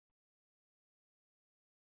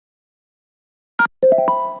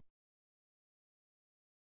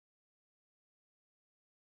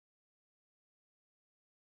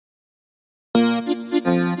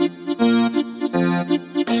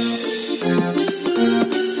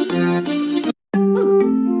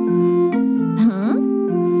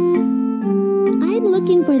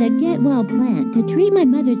For the Getwell plant to treat my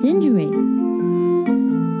mother's injury.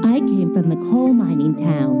 I came from the coal mining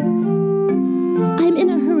town. I'm in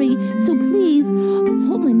a hurry, so please,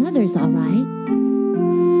 hope my mother's all right.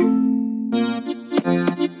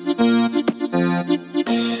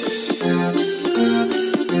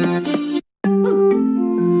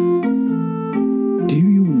 Do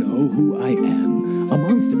you know who I am? A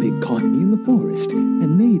monster pig caught me in the forest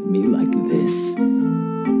and made me like this.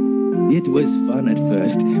 It was fun at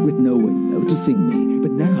first, with no one noticing me,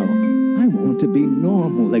 but now I want to be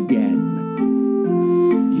normal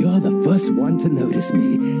again. You're the first one to notice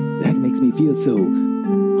me. That makes me feel so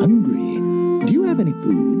hungry. Do you have any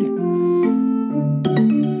food?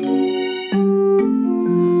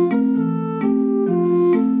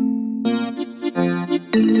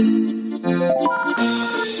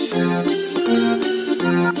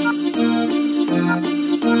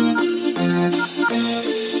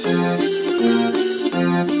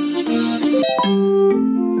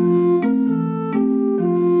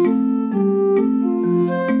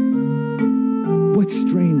 What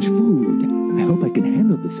strange food. I hope I can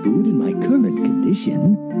handle this food in my current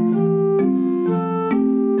condition.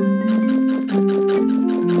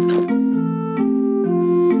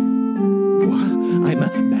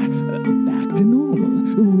 I'm back to normal.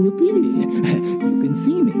 Whoopee. You can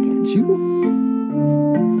see me, can't you?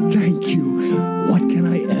 Thank you. What can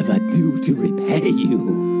I ever do to repay you?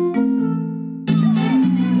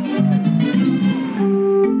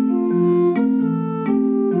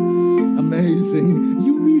 Amazing.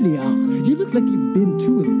 You really are. You look like you've been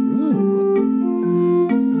to and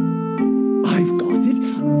fro. I've got it.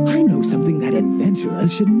 I know something that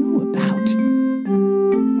adventurers should know about.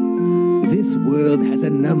 This world has a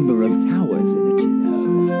number of towers in it, you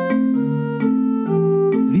know.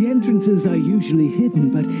 The entrances are usually hidden,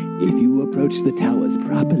 but if you approach the towers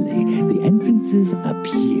properly, the entrances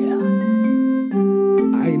appear.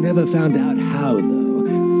 I never found out how, though.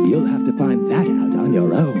 You'll have to find that out on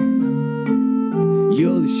your own.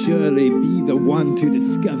 You'll surely be the one to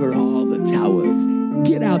discover all the towers.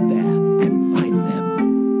 Get out there and find them.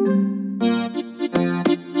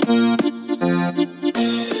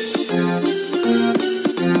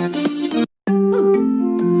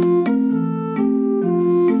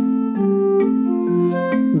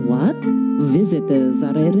 What? Visitors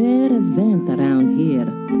are a rare event around here.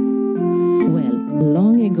 Well,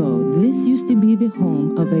 long ago, this used to be the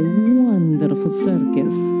home of a wonderful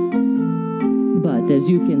circus. But as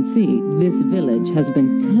you can see, this village has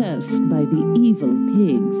been cursed by the evil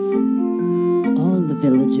pigs. All the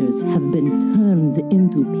villagers have been turned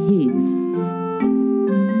into pigs.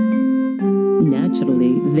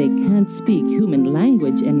 Naturally, they can't speak human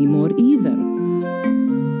language anymore either.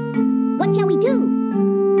 What shall we do?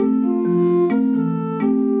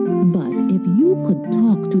 But if you could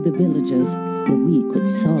talk to the villagers, we could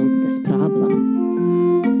solve this problem.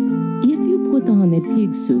 If you put on a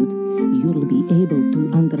pig suit, you'll be able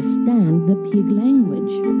to understand the pig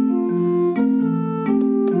language.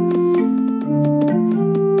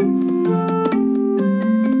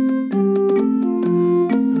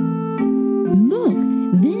 Look,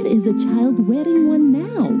 there is a child wearing one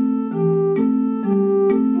now.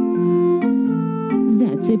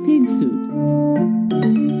 That's a pig suit.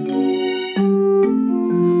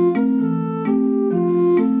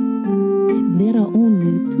 There are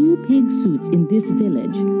only 2 pig suits in this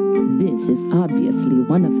village. This is obviously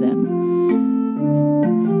one of them.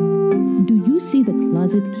 Do you see the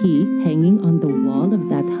closet key hanging on the wall of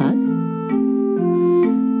that hut?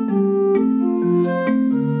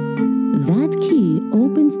 That key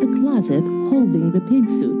opens the closet holding the pig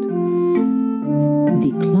suit.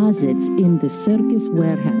 The closet's in the circus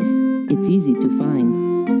warehouse. It's easy to find.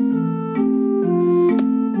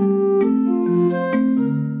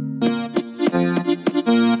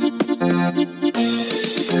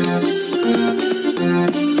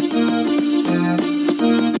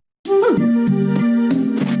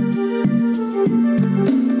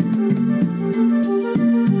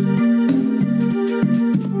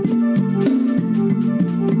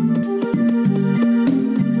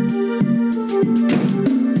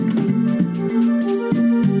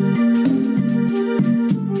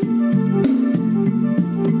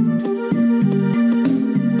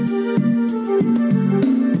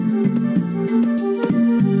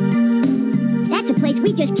 That's a place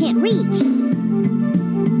we just can't reach.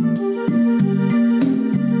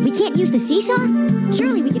 can't use the seesaw?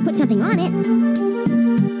 Surely we could put something on it.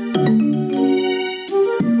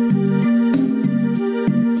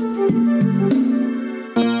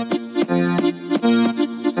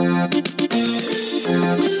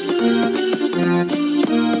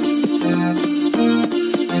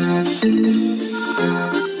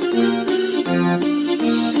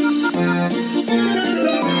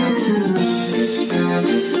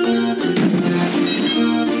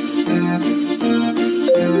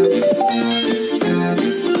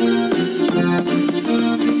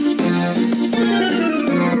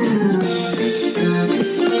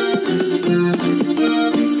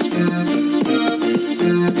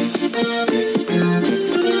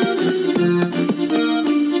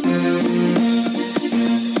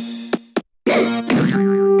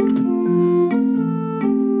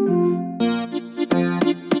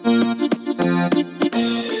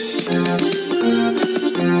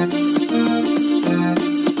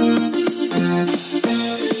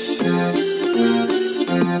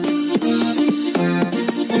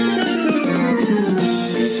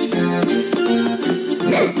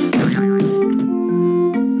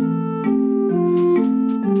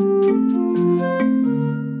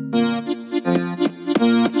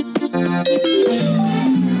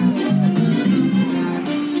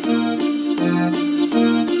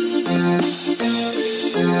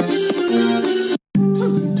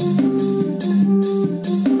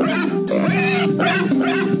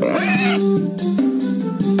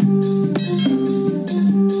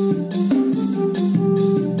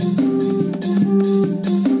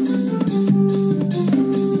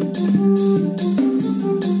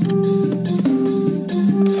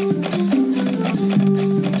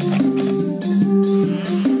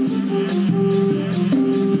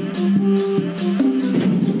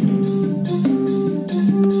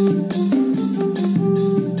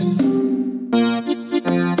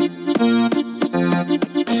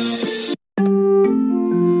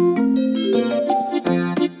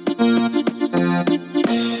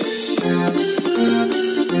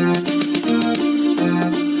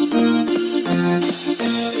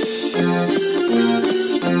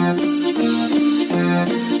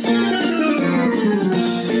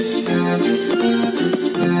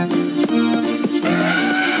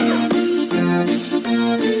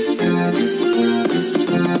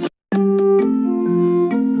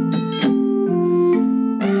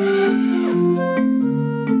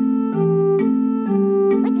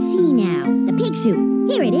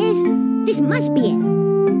 Here it is. This must be it.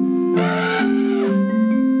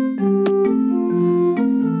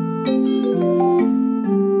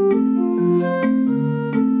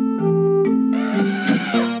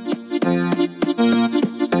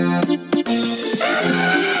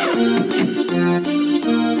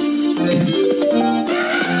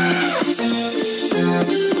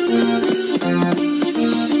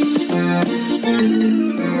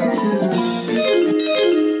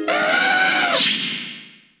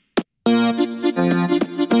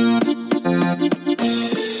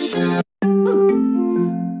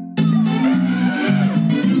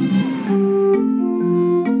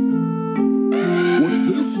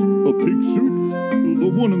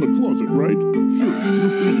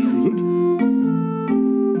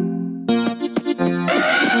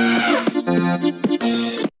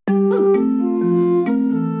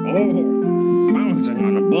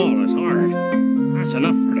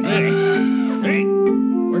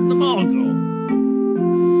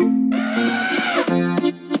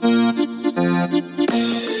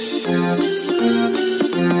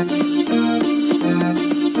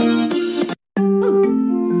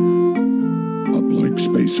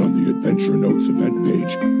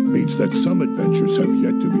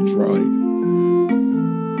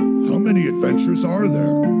 Are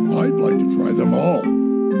there? I'd like to try them all.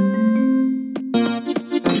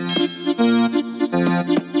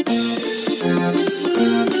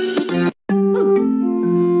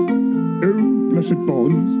 Oh, blessed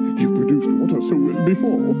bonds, you produced water so well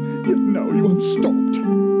before, yet now you have stopped.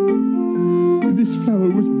 This flower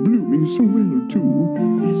was blooming so well too.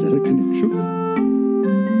 Is there a connection?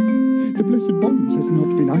 The blessed bonds has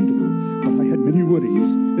not been idle, but I had many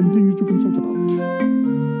worries and things to consult about.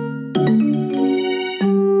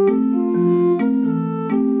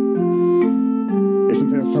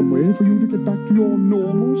 Some way for you to get back to your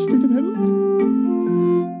normal state of health?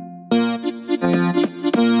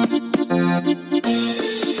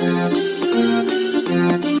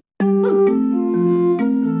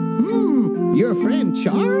 Your friend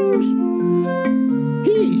Charles?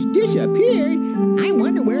 He's disappeared. I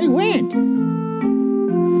wonder where he went.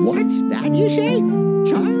 What's that you say?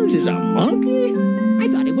 Charles is a monkey? I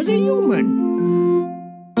thought he was a human.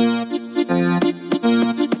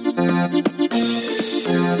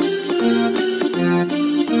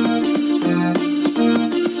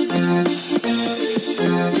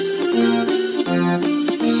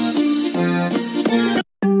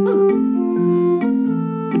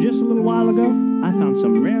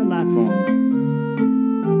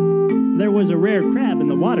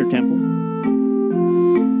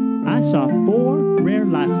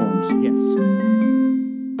 life forms, yes.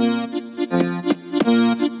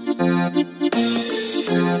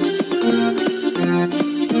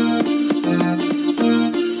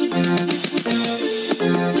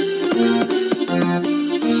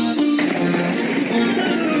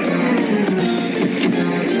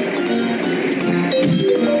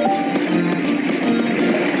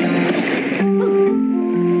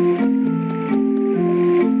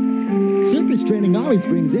 Circus training always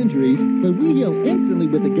brings injuries, but we heal instantly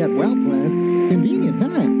with the Getwell plant. Convenient,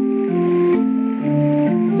 huh?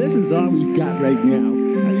 This is all we've got right now.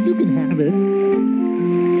 You can have it.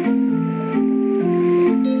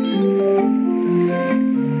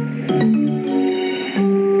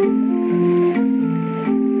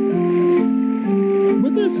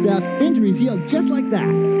 With this stuff, injuries heal just like that.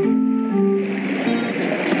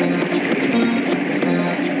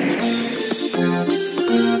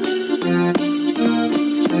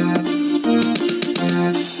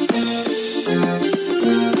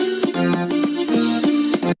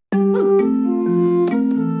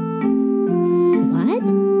 What?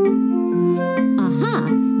 Aha!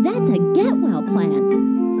 That's a Getwell plant.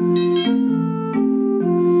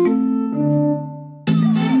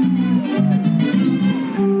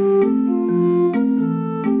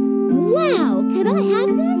 Wow! Can I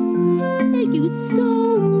have this? Thank you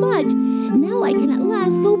so much. Now I can at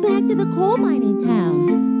last go back to the coal mining town.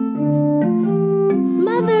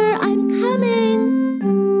 Mother, I'm coming.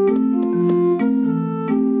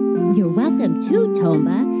 You're welcome too,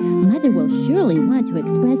 Tomba. Mother will surely want to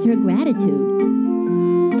express her gratitude.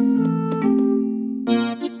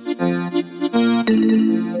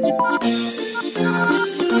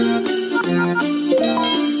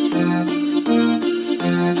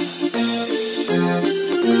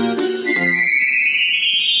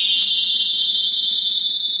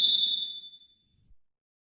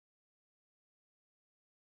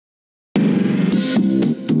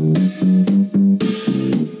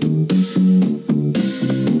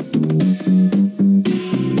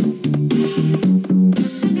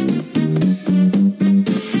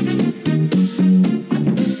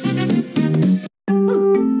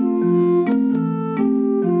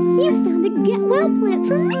 You found a Getwell plant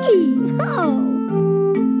for me! Oh!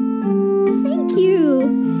 Thank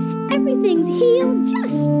you! Everything's healed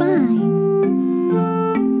just fine.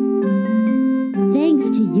 Thanks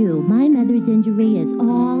to you, my mother's injury is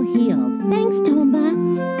all healed. Thanks, Tomba.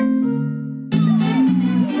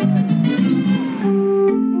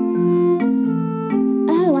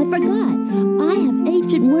 Oh, I forgot. I have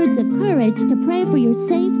ancient words of courage to pray for your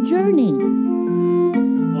safe journey.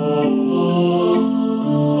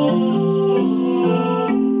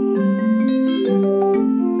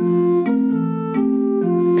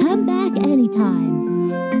 Come back anytime.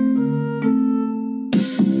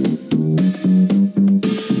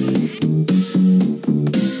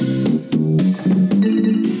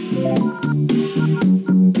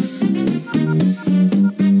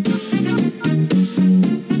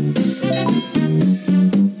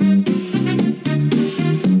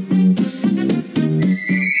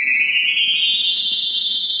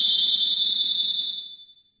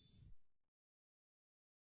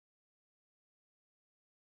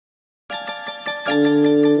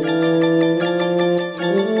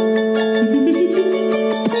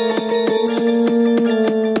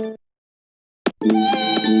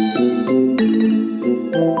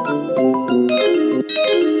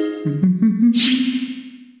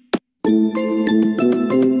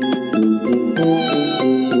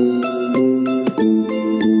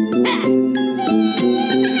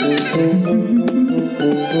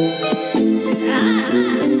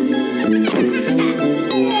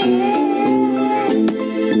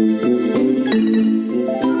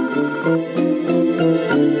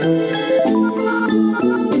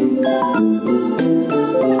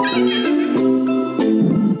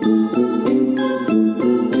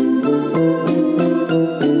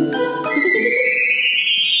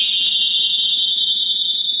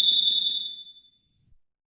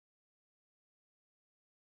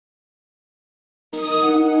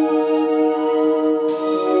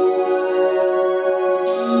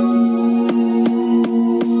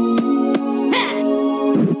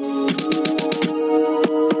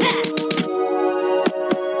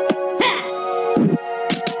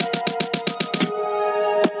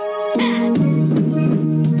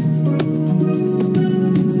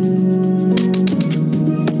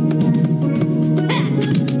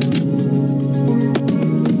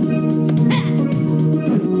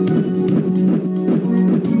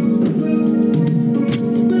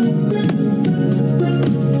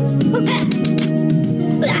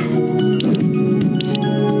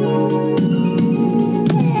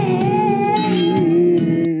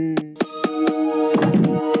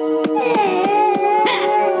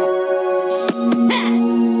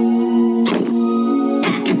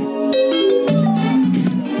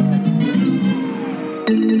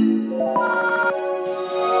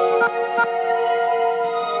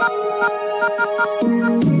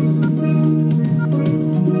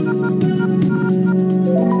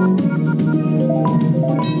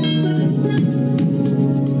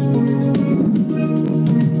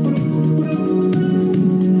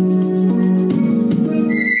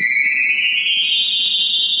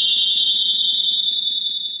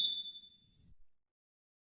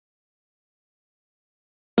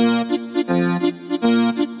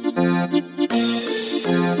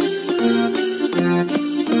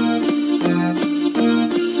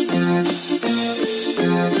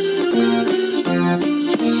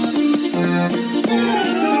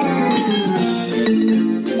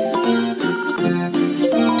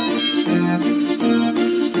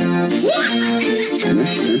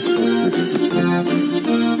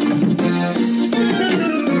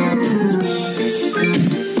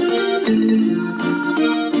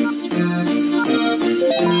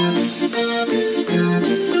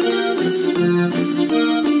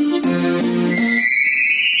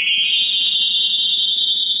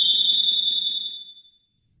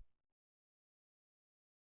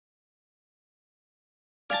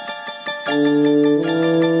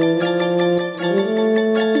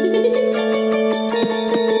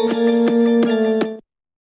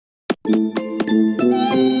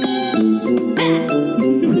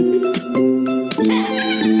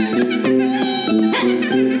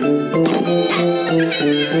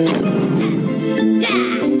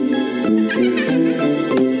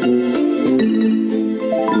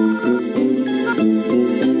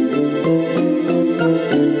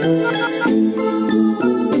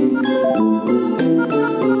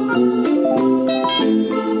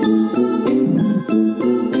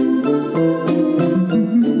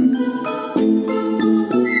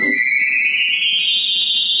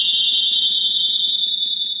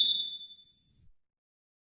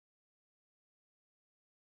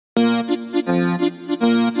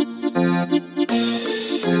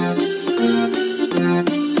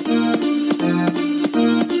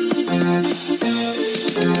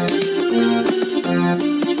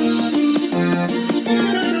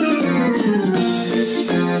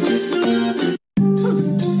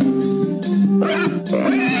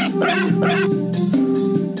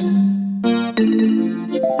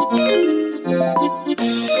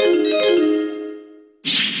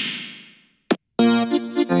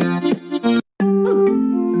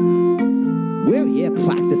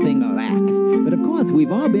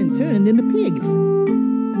 We've all been turned into pigs.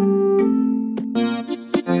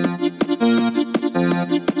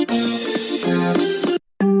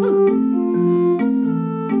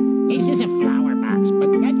 This is a flower box, but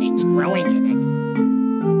nothing's growing in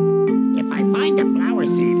it. If I find a flower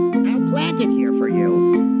seed, I'll plant it here for you.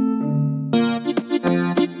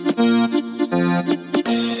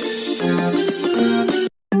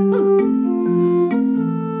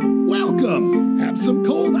 Welcome! Have some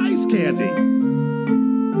cold ice candy.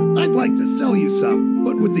 I'd like to sell you some,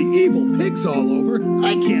 but with the evil pigs all over,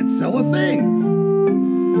 I can't sell a thing.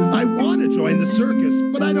 I want to join the circus,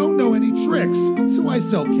 but I don't know any tricks, so I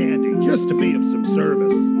sell candy just to be of some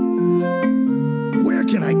service. Where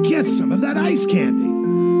can I get some of that ice candy?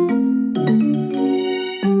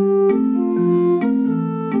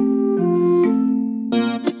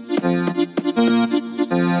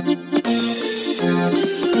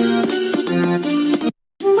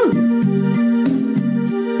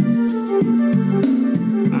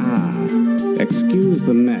 Excuse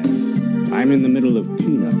the mess. I'm in the middle of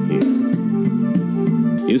cleanup here.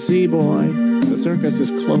 You see, boy, the circus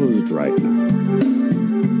is closed right now.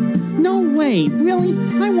 No way, really?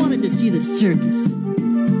 I wanted to see the circus.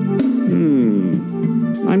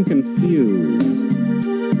 I'm confused.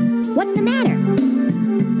 What's the matter?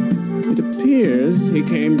 It appears he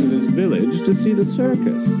came to this village to see the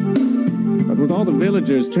circus. But with all the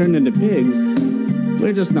villagers turned into pigs,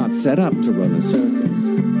 we're just not set up to run a circus.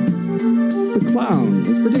 The clown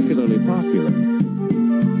is particularly popular.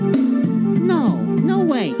 No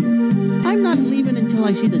way. I'm not leaving until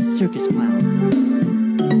I see the circus clown.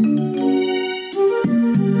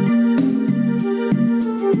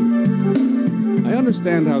 I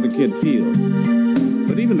understand how the kid feels,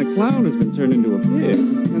 but even the clown has been turned into a pig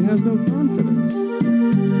and has no confidence.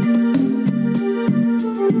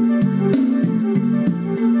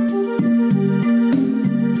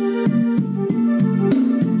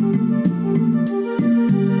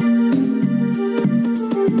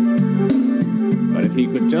 If he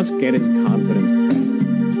could just get his confidence back.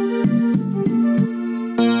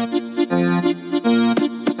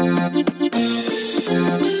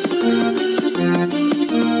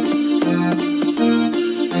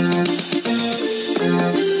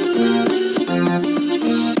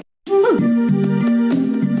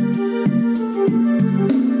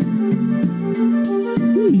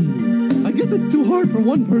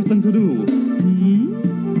 one person to do.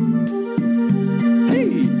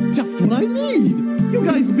 Hey, just what I need. You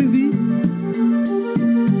guys busy?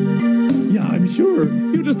 Yeah, I'm sure.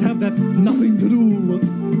 You just have that nothing to do.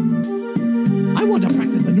 I want to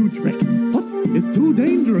practice a new trick, but it's too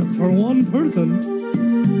dangerous for one person.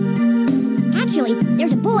 Actually,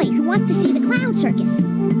 there's a boy who wants to see the clown circus.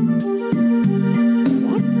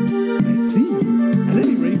 What? I see. At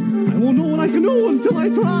any rate, I won't know what I can do until I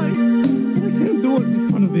try. But I can't do it in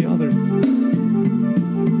front of the others.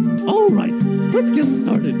 All right, let's get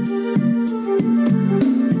started.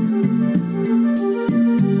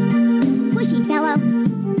 Pushy fellow.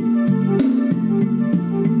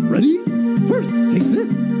 Ready? First, take this.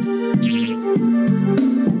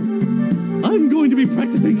 I'm going to be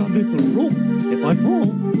practicing on this rope. If I fall,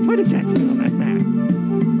 try to catch me on that mat.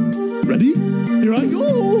 Ready? Here I go!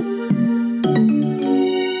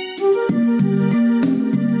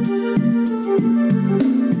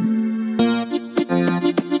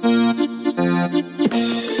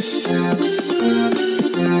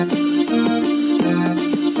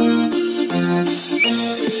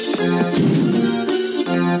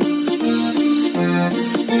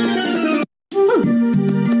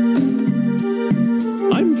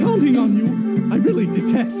 I'm counting on you. I really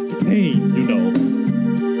detest pain, you know.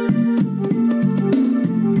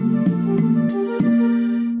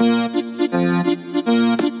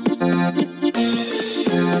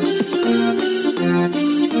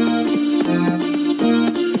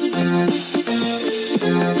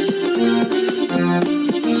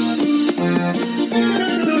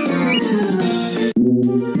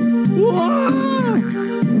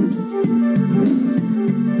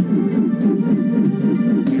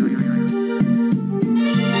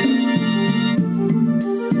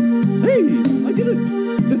 Hey, I did it!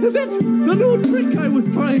 This is it! The new trick I was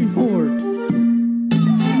trying for!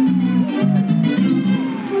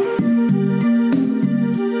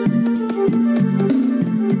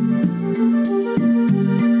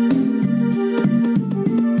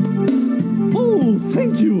 Oh,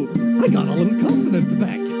 thank you! I got a little confidence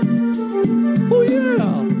back. Oh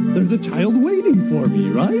yeah! There's a child waiting for me,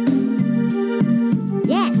 right?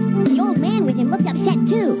 Yes, the old man with him looked upset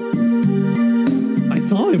too. I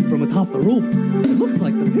saw him from atop the rope. It looks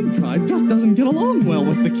like the pig tribe just doesn't get along well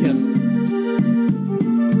with the kid.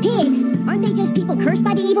 Pigs? Aren't they just people cursed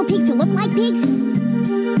by the evil pig to look like pigs?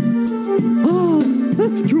 Oh,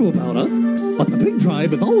 that's true about us. But the pig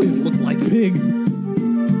tribe has always looked like pigs.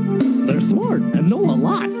 They're smart and know a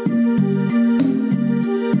lot.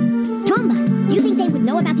 Tomba, you think they would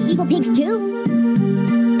know about the evil pigs too?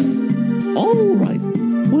 All right.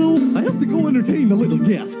 Well, I have to go entertain the little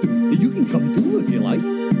guest. You can come too if you like.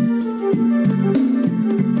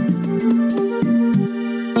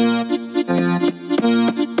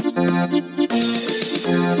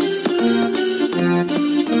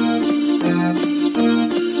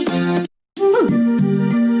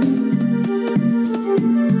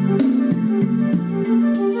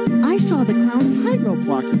 I saw the clown tightrope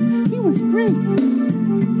walking. He was great.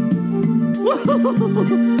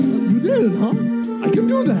 You did, huh? I can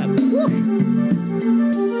do that. Look.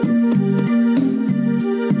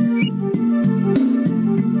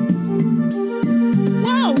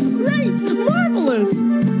 Wow, great! Marvelous!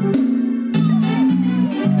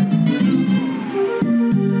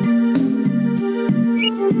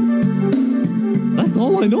 That's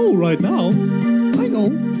all I know right now. I know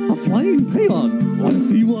a flying paeon. Want to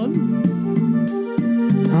see one?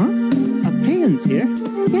 Huh? A paeon's here?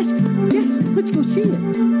 Yes, let's go see it.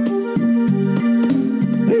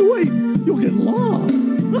 Hey, wait! You'll get lost!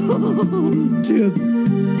 Kids!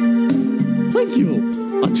 Thank you!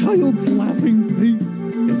 A child's laughing face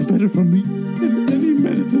is better for me than any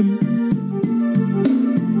medicine.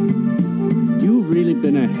 You've really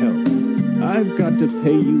been a help. I've got to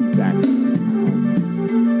pay you back somehow.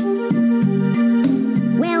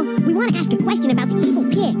 Well, we want to ask a question about the evil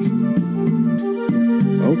pigs.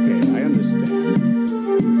 Okay, I understand.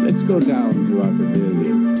 Let's go down to our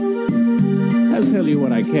pavilion. I'll tell you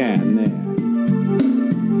what I can there.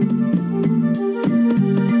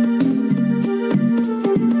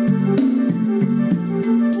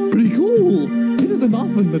 Pretty cool! It isn't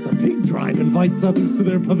often that the pig tribe invites others to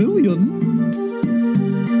their pavilion.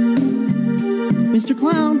 Mr.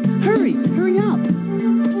 Clown, hurry up!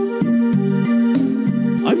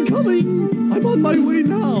 I'm coming! I'm on my way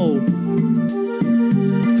now!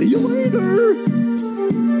 See you later!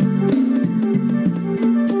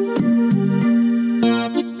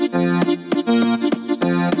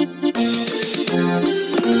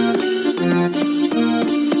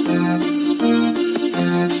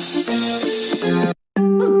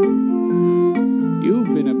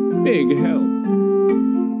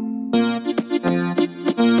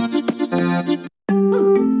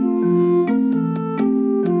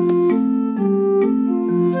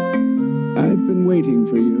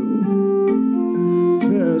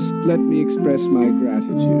 let me express my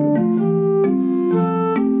gratitude.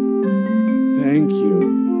 Thank you.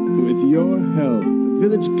 With your help, the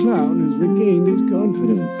village clown has regained his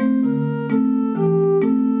confidence.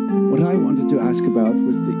 What I wanted to ask about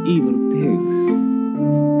was the evil pigs.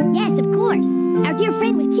 Yes, of course. Our dear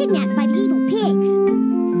friend was kidnapped by the evil pigs.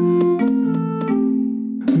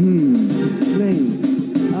 Flame,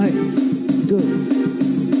 ice, ghost.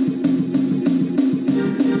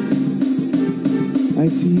 I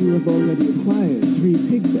see you have already acquired 3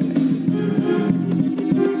 pig bags.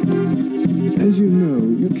 As you know,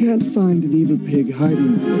 you can't find an evil pig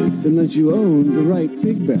hiding place unless you own the right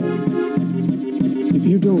pig bag. If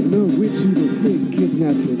you don't know which evil pig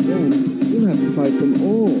kidnapped your friend, you'll have to fight them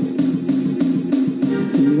all.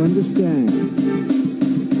 Do you understand?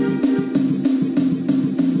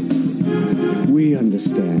 We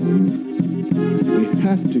understand. We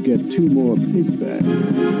have to get 2 more pig bags.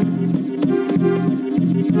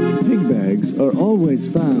 Pig bags are always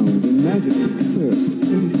found in magically cursed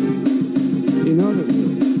places. In other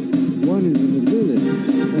words, one is in the village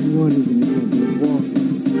and one is in the Temple of Water.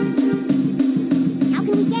 How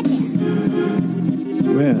can we get there?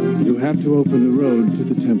 Well, you have to open the road to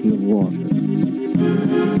the Temple of Water.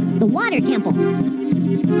 The Water Temple.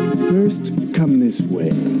 First, come this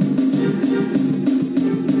way.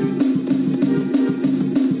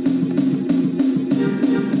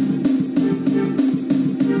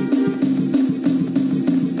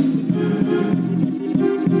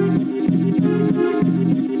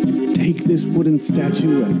 Take this wooden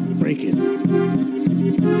statue and break it.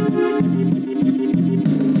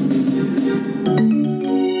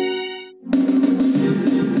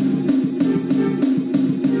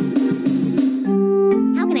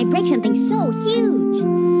 How can I break something so huge?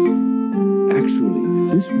 Actually,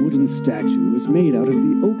 this wooden statue is made out of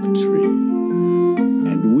the oak tree.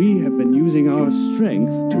 And we have been using our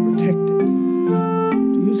strength to protect it.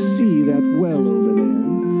 Do you see that well over there?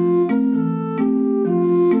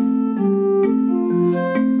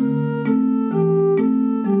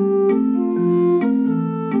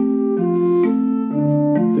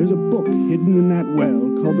 There's a book hidden in that well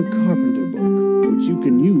called the Carpenter Book, which you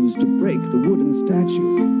can use to break the wooden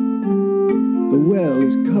statue. The well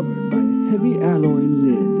is covered by a heavy alloy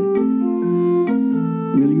lid.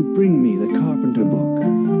 Will you bring me the Carpenter Book?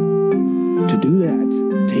 To do that,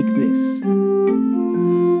 take this.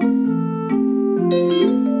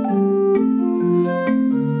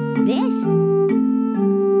 This?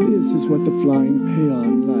 This is what the flying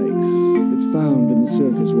peon likes. It's found in the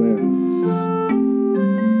circus warehouse.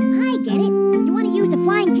 I get it. You want to use the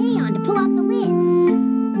flying peon to pull off the lid.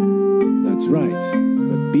 That's right,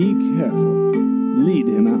 but be careful. Lead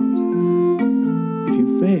him out. If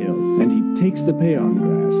you fail and he takes the peon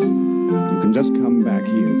grass, you can just come back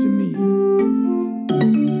here to me.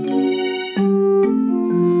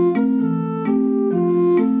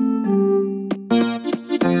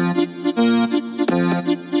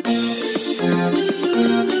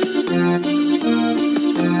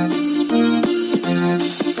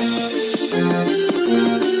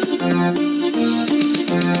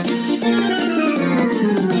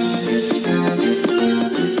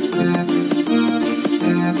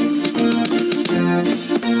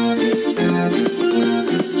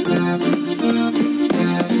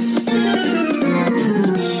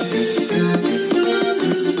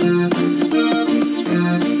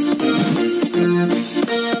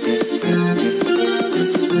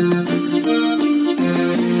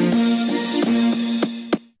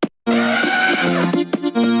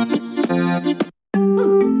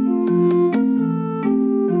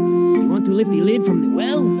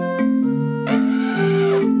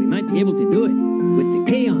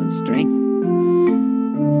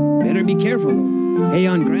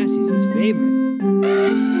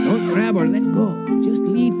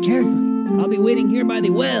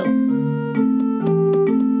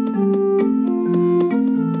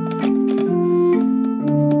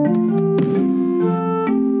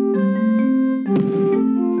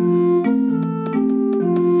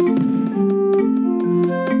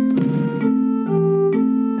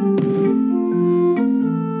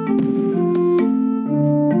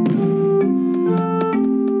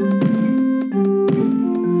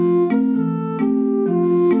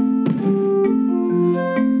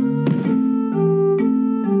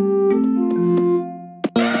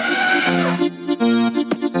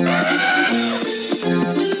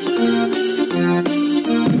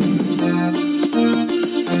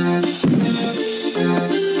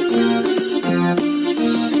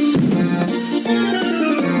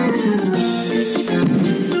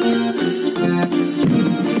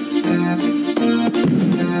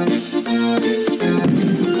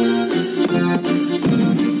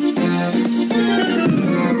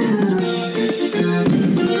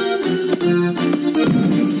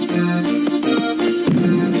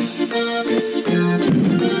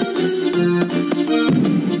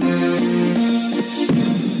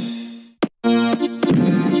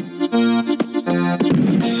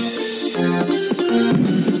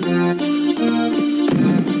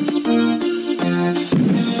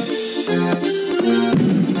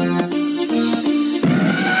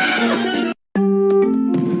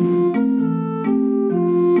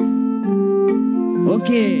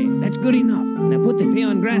 enough. Now put the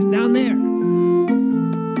peon grass down there.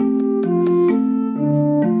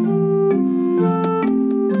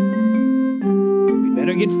 We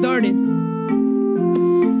better get started.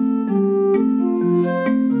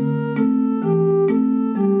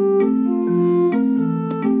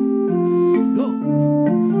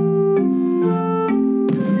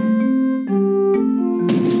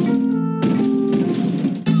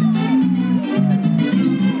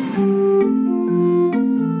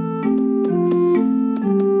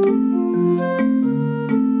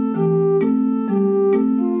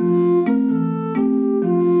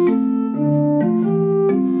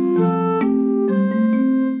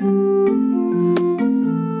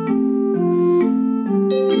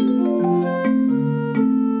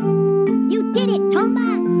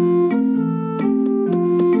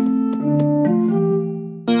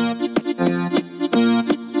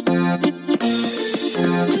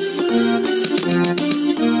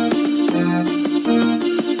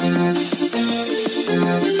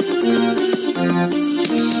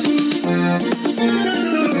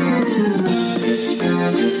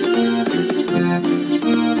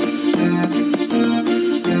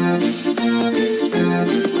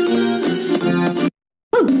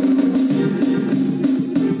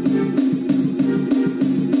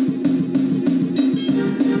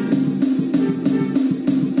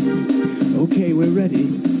 Okay, we're ready.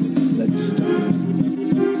 Let's start.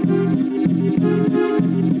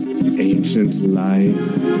 Ancient life,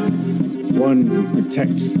 one who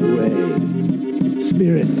protects the way.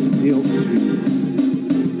 Spirits of the oak tree,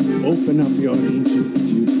 open up your ancient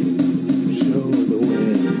duty. Show the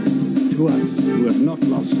way to us who have not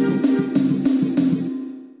lost hope.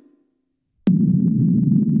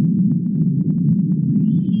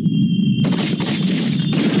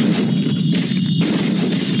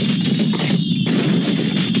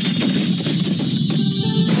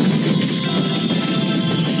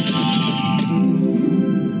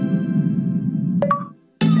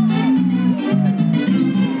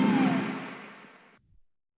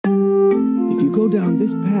 Go down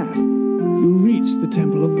this path, you'll reach the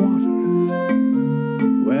Temple of Water.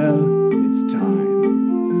 Well, it's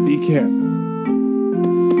time. Be careful.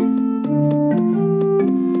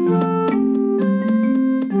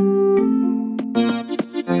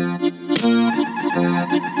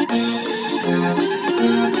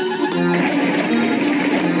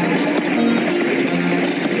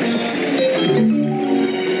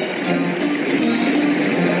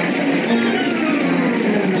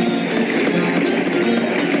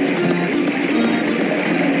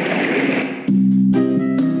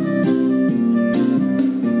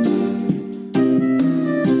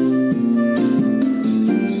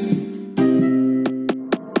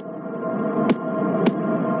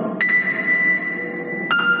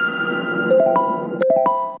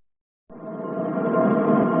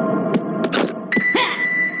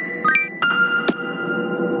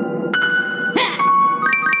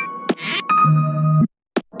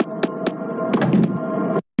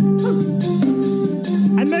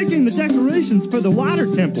 For the water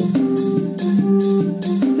temple.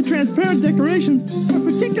 The transparent decorations are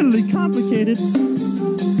particularly complicated.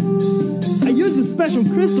 I used a special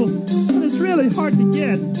crystal, but it's really hard to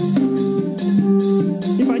get.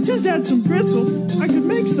 If I just had some crystal, I could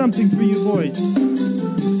make something for you boys.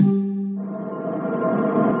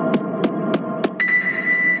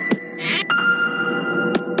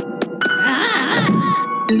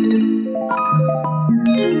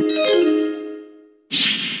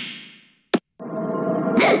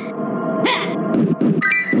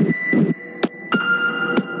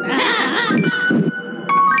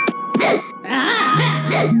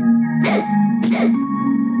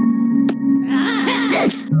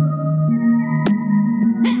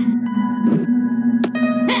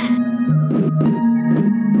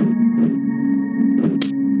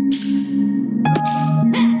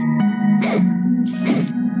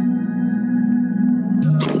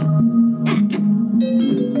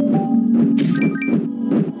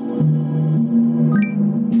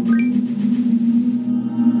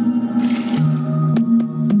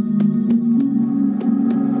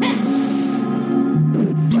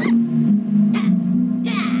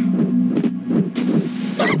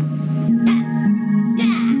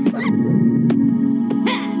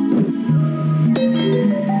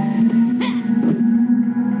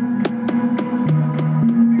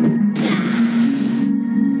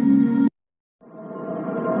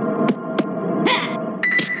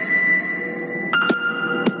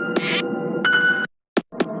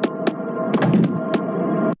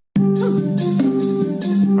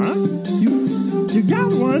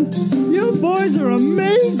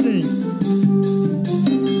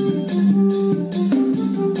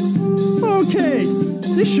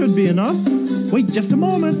 This should be enough. Wait just a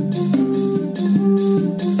moment.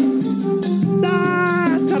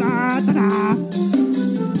 Da, ta-da, ta-da.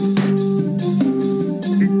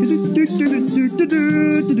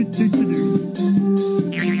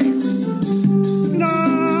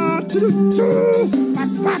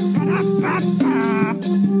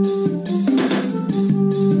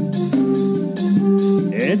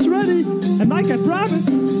 It's ready, and like I promised,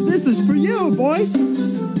 this is for you, boys.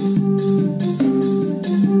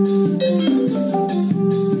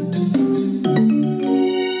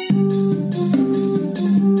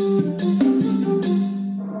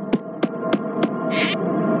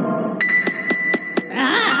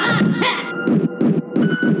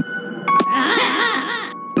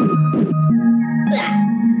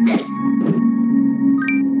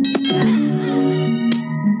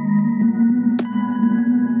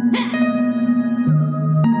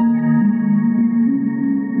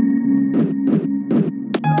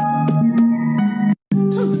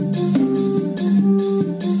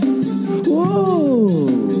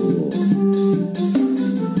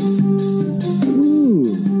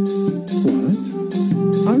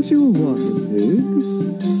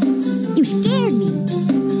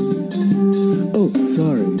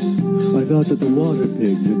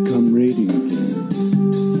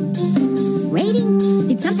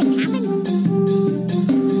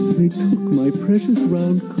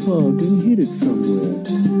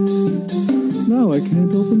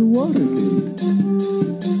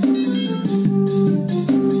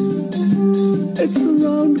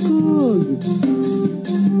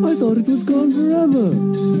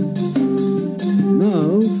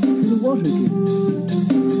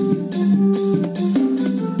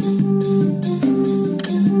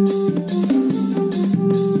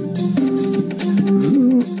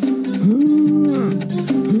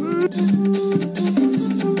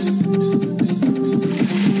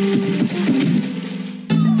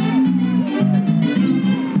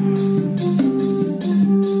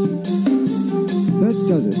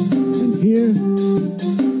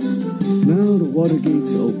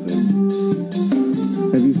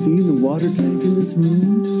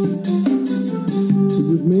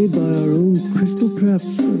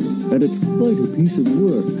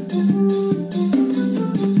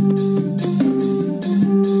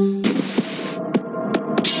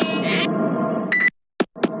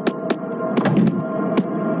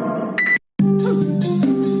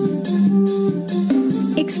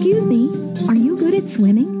 Excuse me, are you good at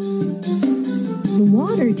swimming? The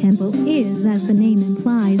water temple is, as the name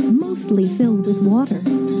implies, mostly filled with water.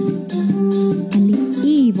 And the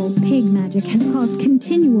evil pig magic has caused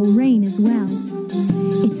continual rain as well.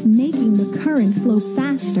 It's making the current flow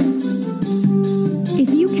faster.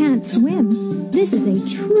 If you can't swim, this is a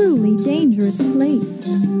truly dangerous place.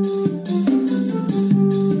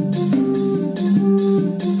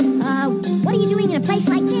 What are you doing in a place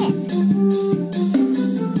like this?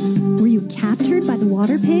 Were you captured by the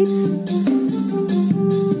water pigs?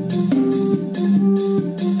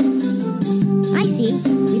 I see.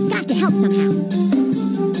 We've got to help somehow.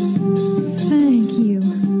 Thank you.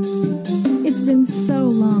 It's been so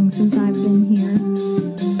long since I've been here.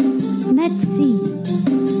 Let's see.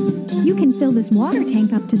 You can fill this water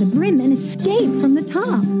tank up to the brim and escape from the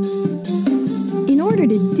top. In order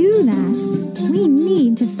to do that, we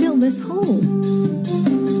need to fill this hole.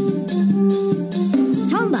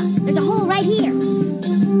 Tomba, there's a hole right here.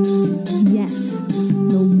 Yes,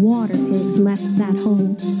 the water pigs left that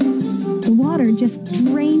hole. The water just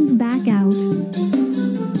drains back out.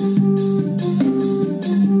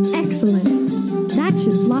 Excellent. That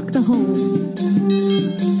should block the hole.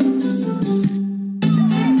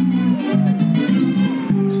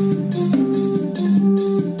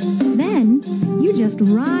 Then, you just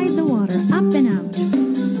ride the water up and out.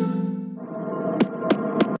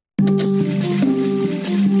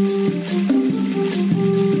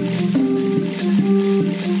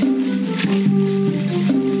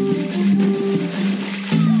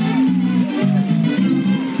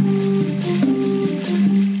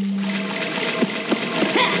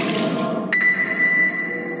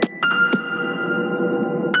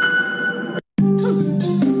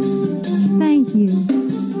 Thank you.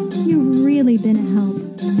 You've really been a help.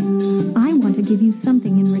 I want to give you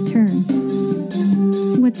something in return.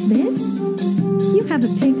 What's this? You have a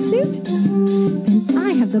pig suit? Then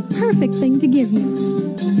I have the perfect thing to give you.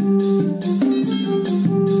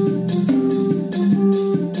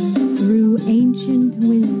 Through ancient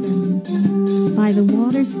wisdom, by the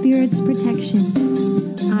water spirit's protection,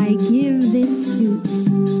 I give this suit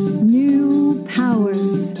new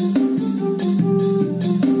powers.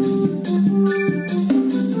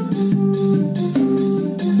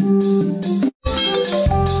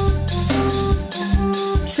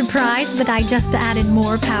 that I just added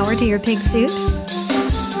more power to your pig suit?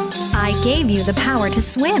 I gave you the power to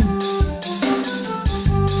swim.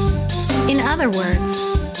 In other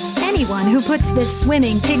words, anyone who puts this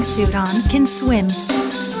swimming pig suit on can swim.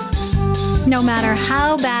 No matter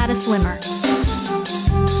how bad a swimmer.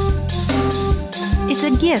 It's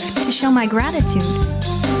a gift to show my gratitude.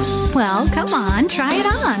 Well, come on, try it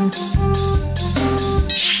on.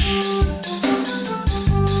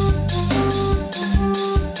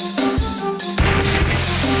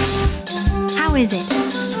 How is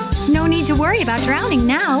it? No need to worry about drowning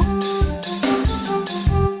now.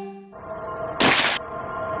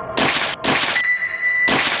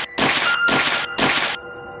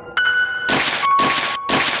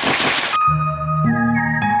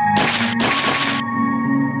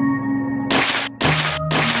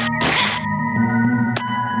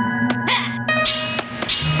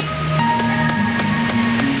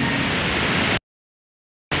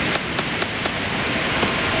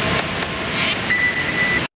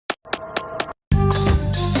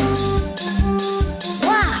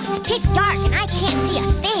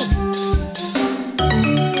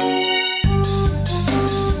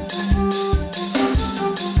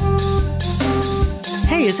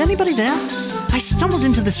 Is anybody there? I stumbled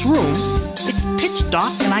into this room. It's pitch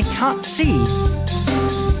dark and I can't see.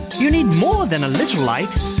 You need more than a little light.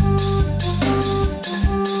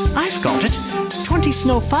 I've got it. 20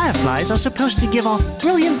 snow fireflies are supposed to give off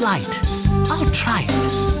brilliant light. I'll try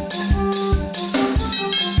it.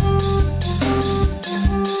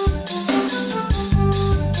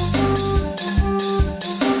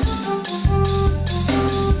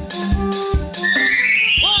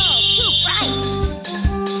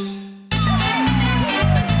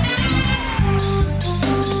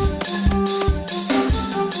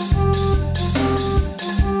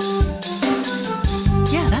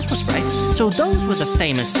 So those were the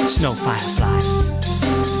famous snow fireflies.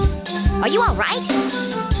 Are you all right?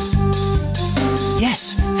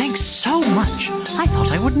 Yes, thanks so much. I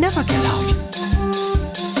thought I would never get out.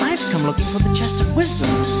 I've come looking for the chest of wisdom,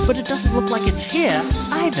 but it doesn't look like it's here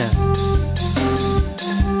either.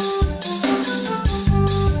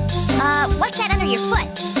 What's that under your foot?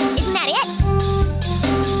 Isn't that it?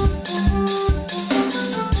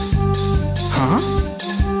 Huh?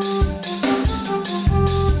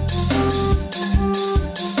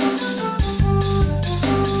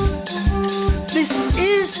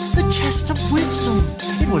 Of wisdom.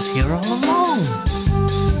 It was here all along.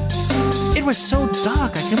 It was so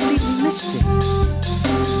dark I completely missed it.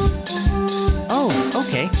 Oh,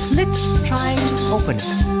 okay. Let's try to open it.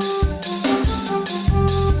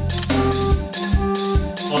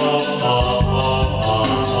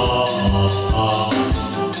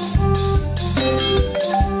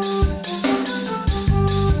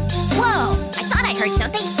 Whoa! I thought I heard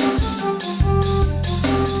something.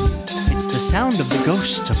 It's the sound of the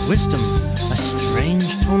ghost of wisdom. A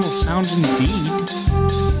strange tonal sound indeed.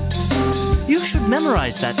 You should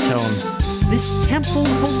memorize that tone. This temple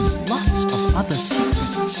holds lots of other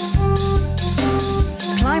secrets.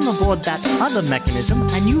 Climb aboard that other mechanism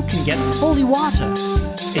and you can get holy water.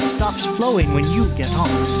 It stops flowing when you get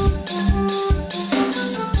off.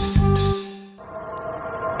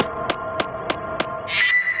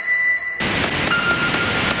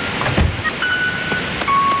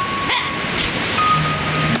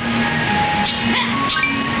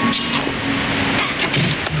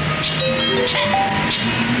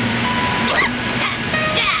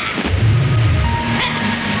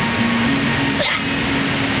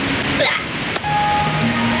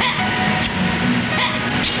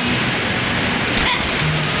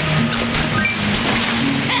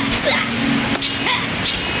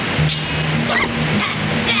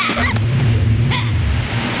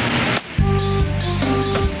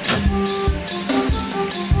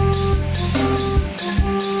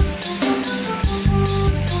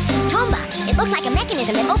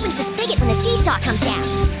 mechanism that opens the spigot when the seesaw comes down.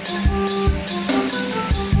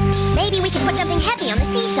 Maybe we can put something heavy on the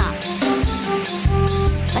seesaw.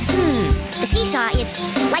 But the seesaw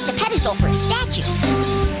is like the pedestal for a statue.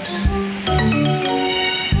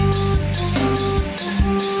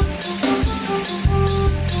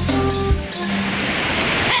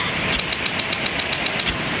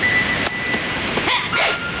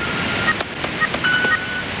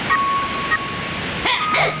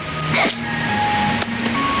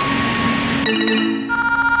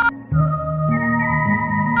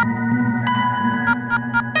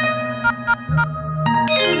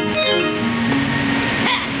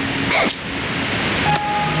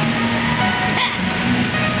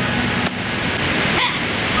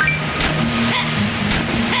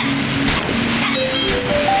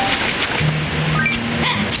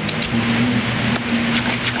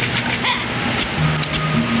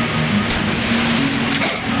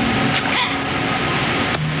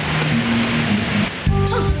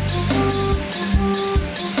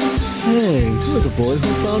 You're the boy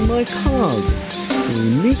who found my cog.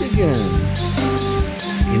 We meet again.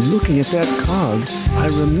 In looking at that cog, I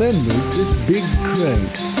remembered this big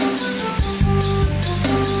crank.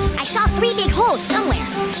 I saw 3 big holes somewhere.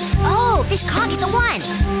 Oh, this cog is the one.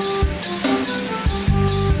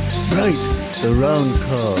 Right, the round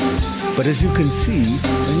cog. But as you can see,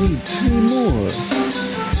 I need 3 more.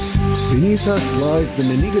 Beneath us lies the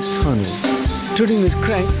Manita Tunnel. Turning this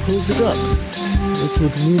crank pulls it up. That's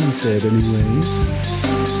what Wynn said, anyway.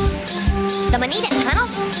 The Manita Tunnel?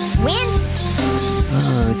 Wynn?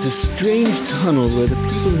 Ah, it's a strange tunnel where the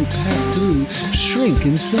people who pass through shrink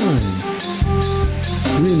in size.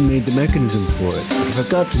 Wynn made the mechanism for it, but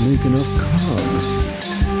forgot to make enough cogs.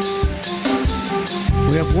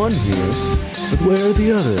 We have one here, but where are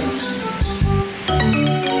the others?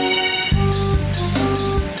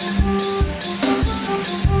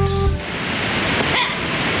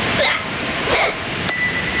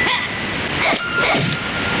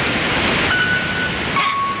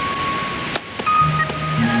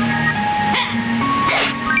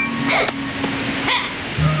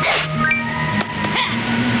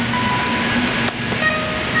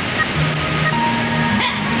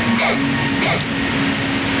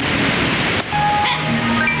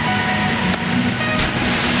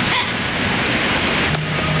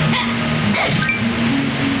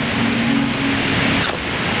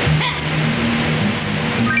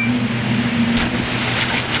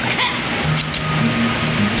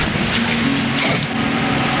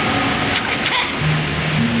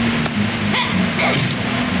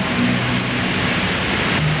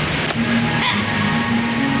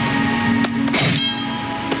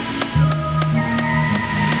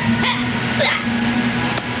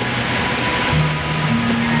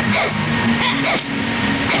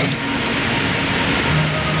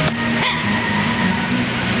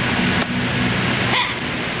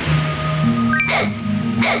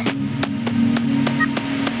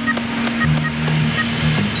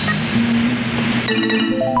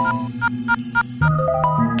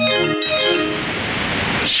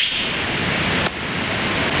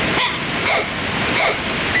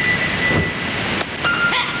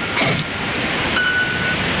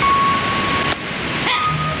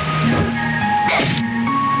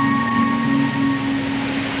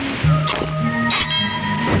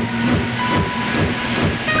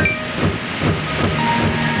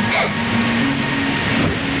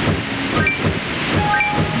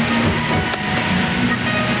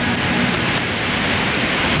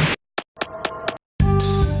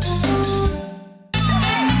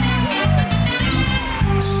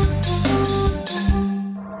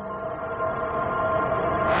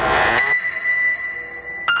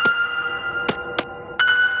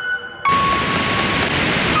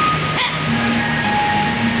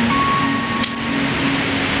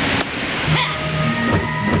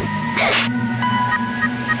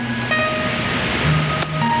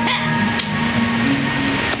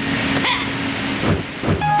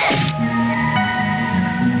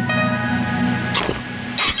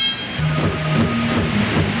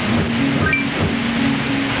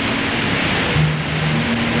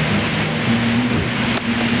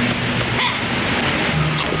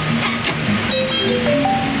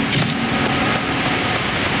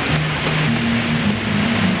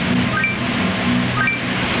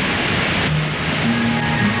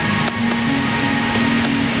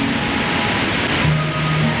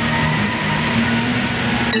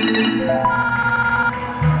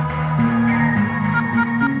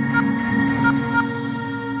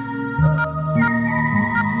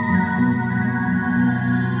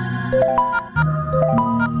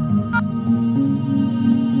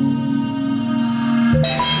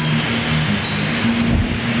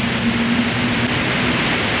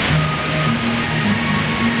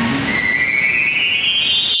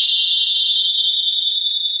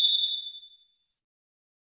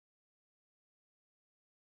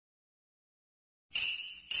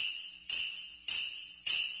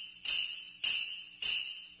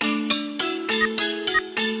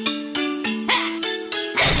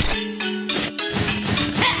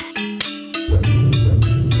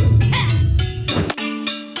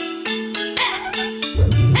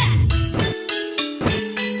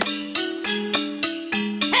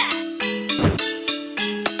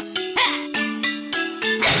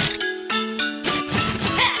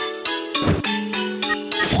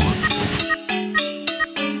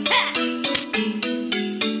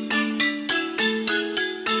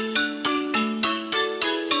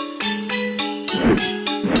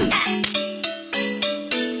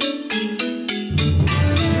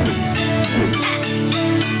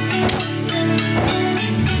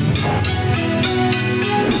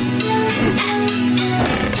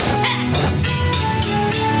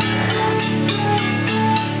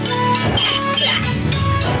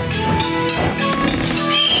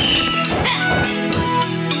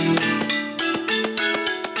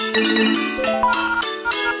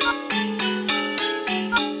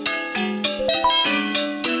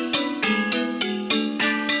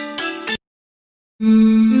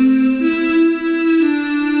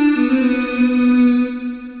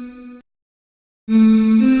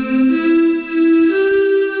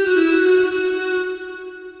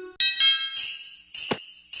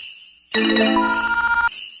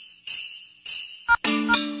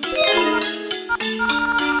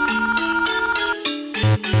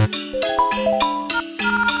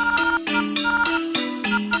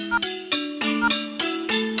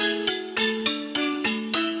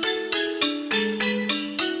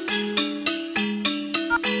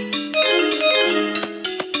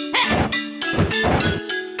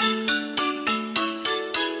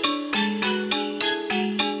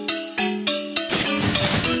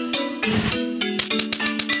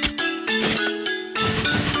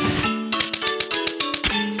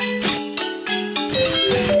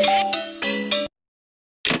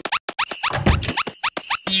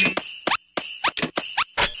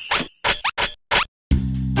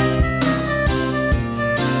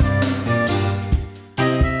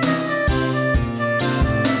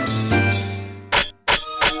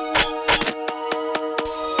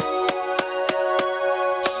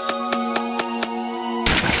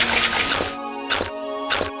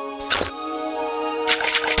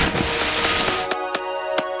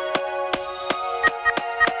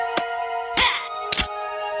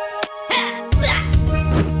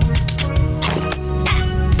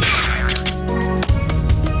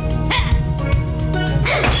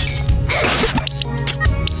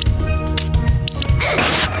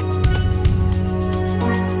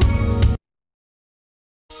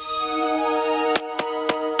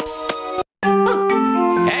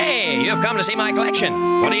 collection.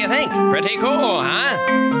 What do you think? Pretty cool, huh?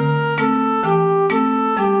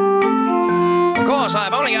 Of course,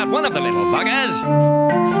 I've only got one of the little buggers.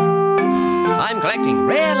 I'm collecting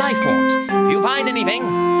rare life forms. If you find anything,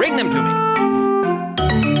 bring them to me.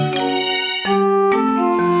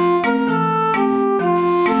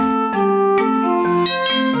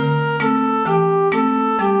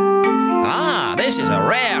 Ah, this is a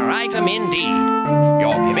rare item indeed.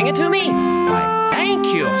 You're giving it to me? Why, thank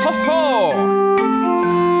you. Ho ho!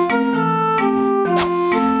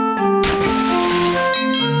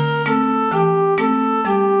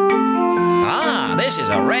 Ah, this is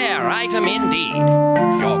a rare item indeed.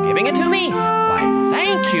 You're giving it to me? Why,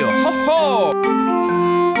 thank you. Ho ho!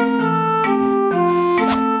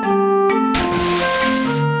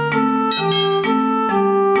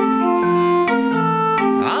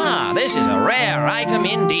 Ah, this is a rare item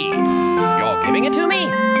indeed. You're giving it to me?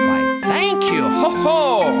 Why, thank you. Ho ho!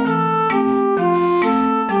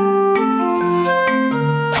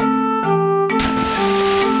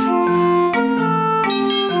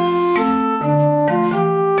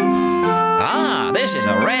 Ah, this is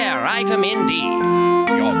a rare item indeed.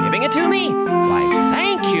 You're giving it to me? Why,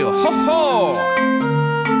 thank you. Ho ho!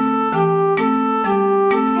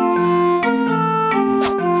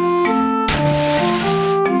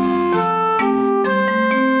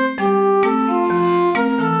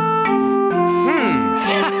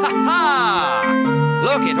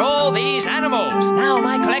 Look at all these animals. Now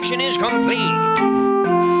my collection is complete.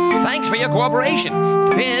 Thanks for your cooperation. It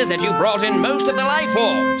appears that you brought in most of the life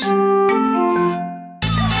forms.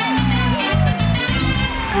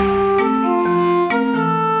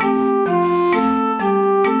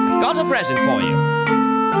 I've got a present for you.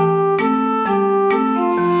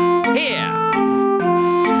 Here.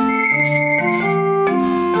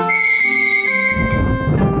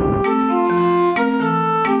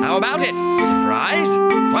 How about it? Surprised?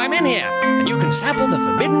 Climb in here, and you can sample the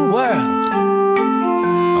forbidden world.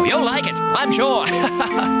 Oh, you'll like it, I'm sure.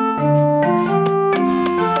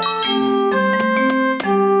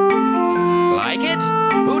 Like it?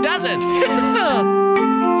 Who doesn't?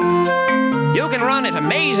 You can run at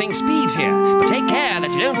amazing speeds here, but take care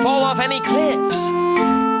that you don't fall off any cliffs.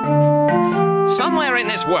 Somewhere in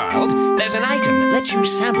this world, there's an item that lets you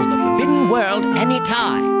sample the forbidden world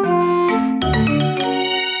anytime.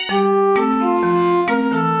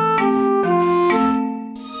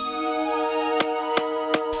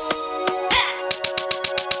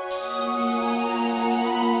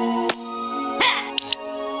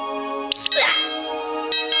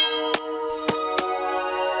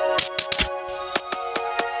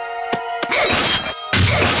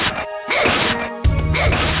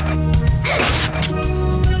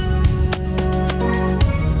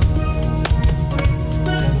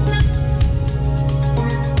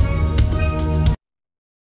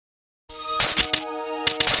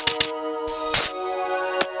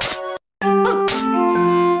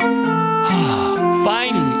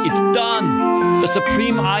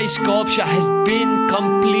 Supreme ice sculpture has been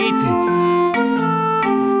completed.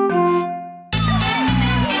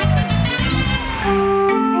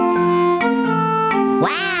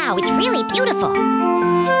 Wow, it's really beautiful.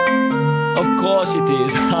 Of course it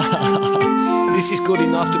is. This is good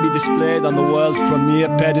enough to be displayed on the world's premier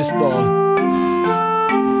pedestal.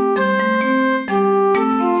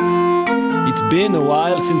 It's been a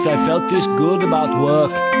while since I felt this good about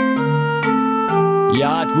work.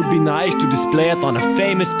 Yeah, it would be nice to display it on a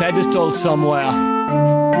famous pedestal somewhere.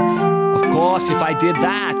 Of course, if I did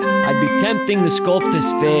that, I'd be tempting the sculptor's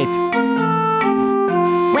fate.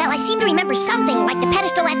 Well, I seem to remember something like the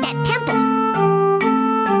pedestal at that temple.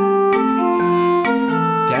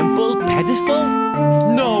 Temple? Pedestal?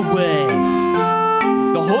 No way!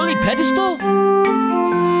 The holy pedestal?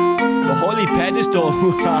 The holy pedestal?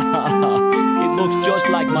 It looks just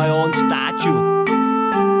like my own statue.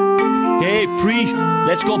 Hey, priest,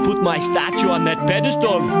 let's go put my statue on that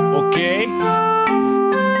pedestal, okay?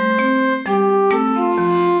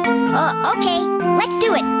 Okay, let's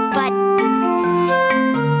do it, but...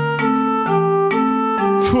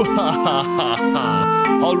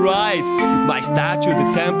 All right, with my statue,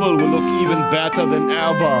 the temple will look even better than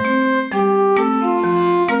ever.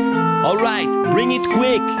 All right, bring it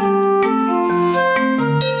quick.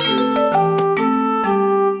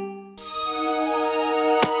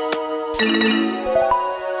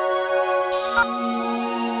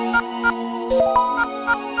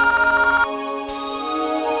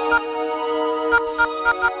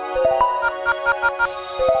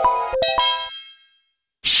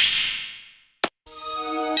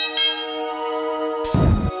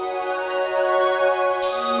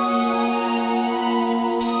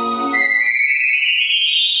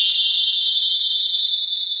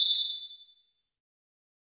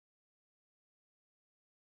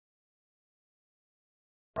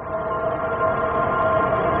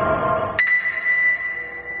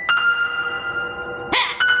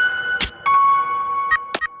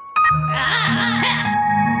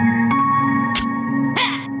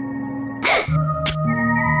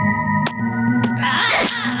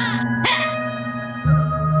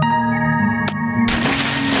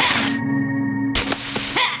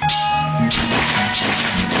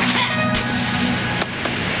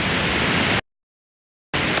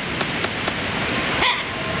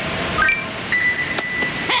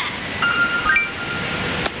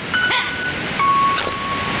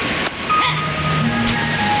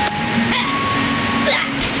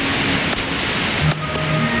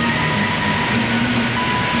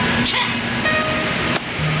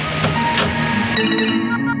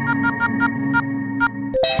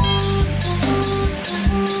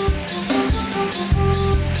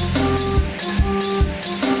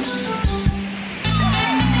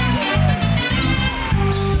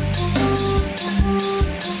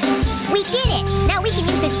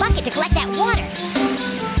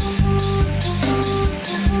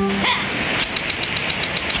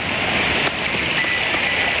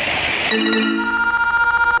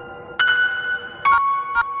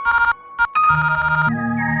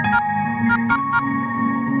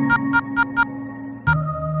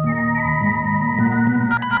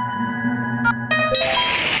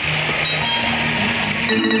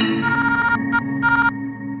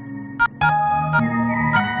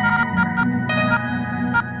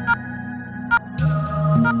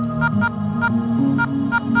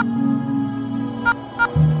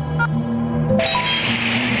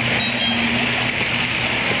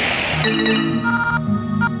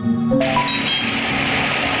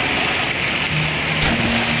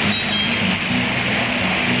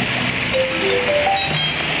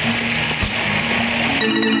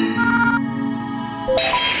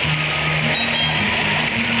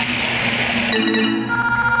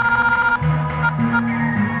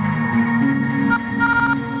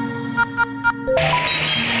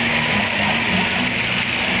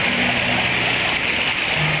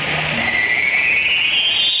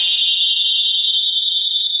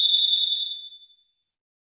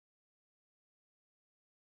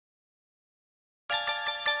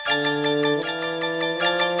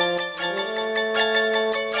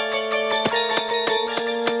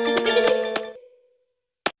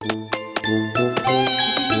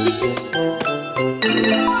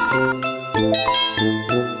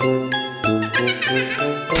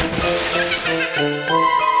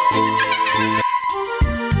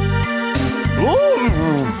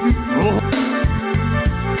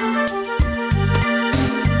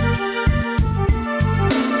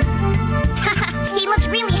 He looks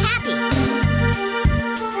really happy.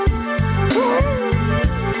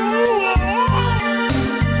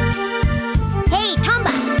 Hey,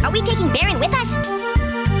 Tomba, are we taking Baron with us?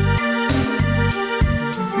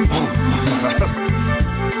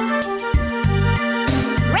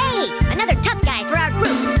 Great! Another tough guy for our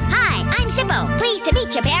group. Hi, I'm Zippo. Pleased to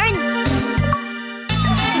meet you, Baron.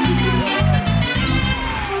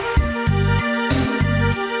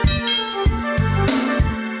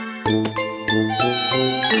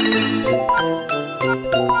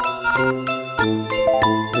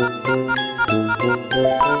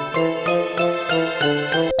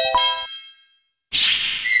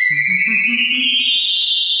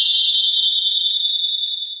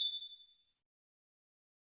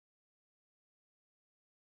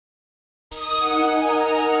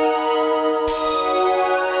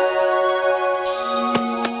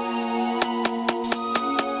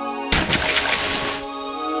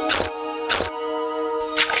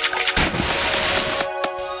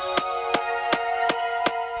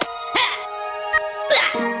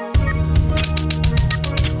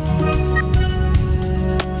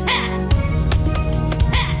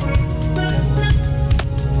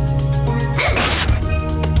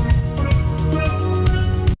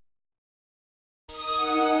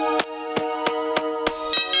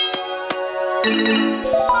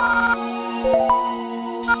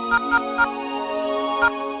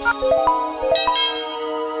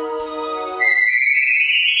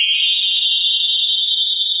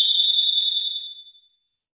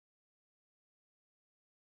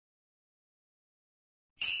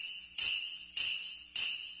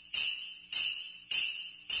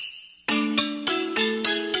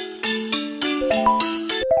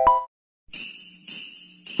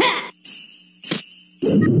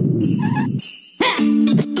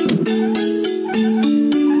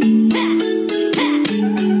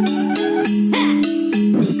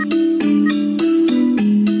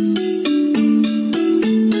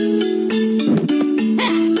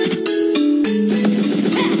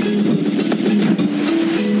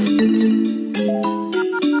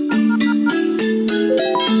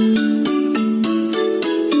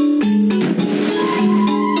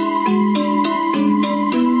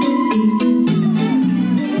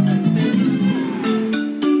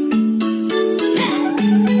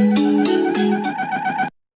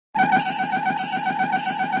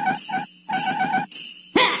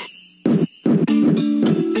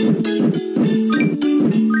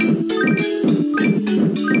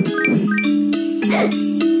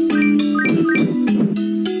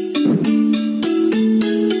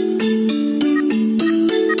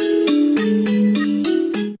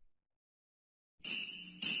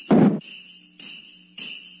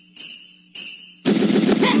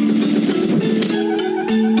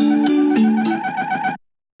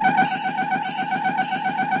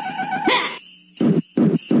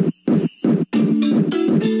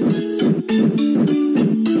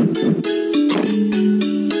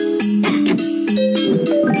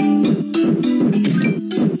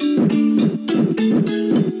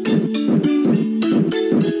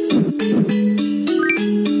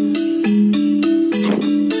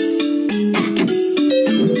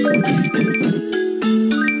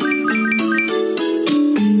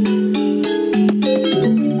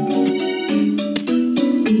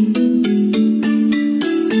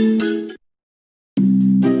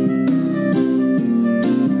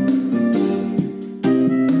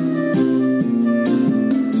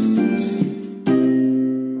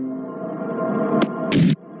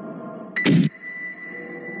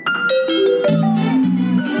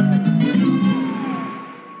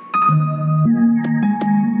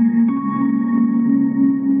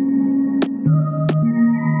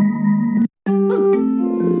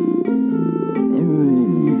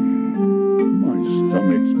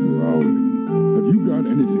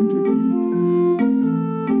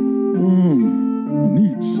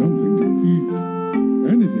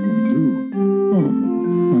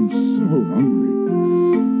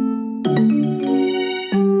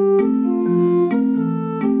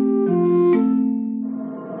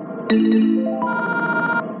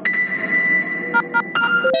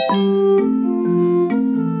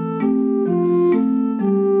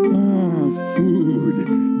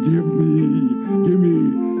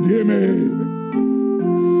 Gimme!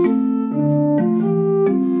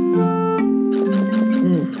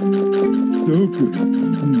 So good.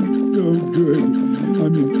 So good.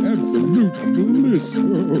 I'm in absolute bliss.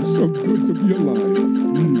 Oh, so good to be alive.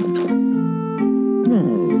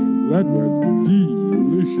 Oh, that was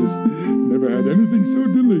delicious. Never had anything so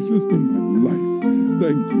delicious in my life.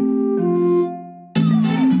 Thank you.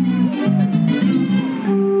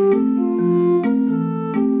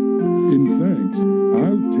 In thanks,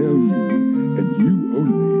 I'll tell you, and you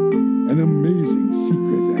only, an amazing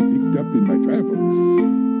secret I picked up in my travels.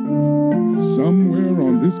 Somewhere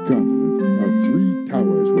on this continent are 3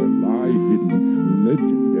 towers where lie hidden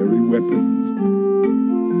legendary weapons.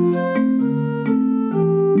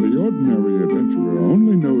 The ordinary adventurer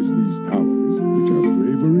only knows these towers, which are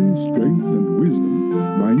bravery, strength, and wisdom,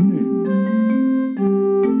 by name.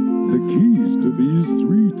 The keys to these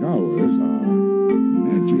 3 towers are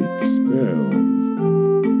magic spells.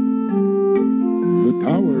 The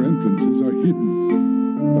tower entrances are hidden,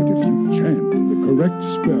 but if you chant the correct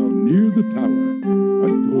spell near the tower, a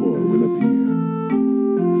door will appear.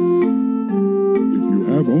 If you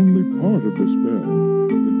have only part of the spell,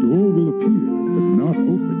 the door will appear but not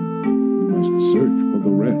open. You must search for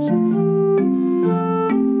the rest.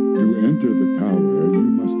 To enter the tower, you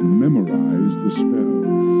must memorize the spell,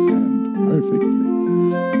 and perfectly.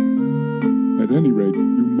 At any rate,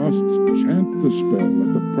 you must chant the spell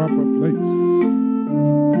at the proper place.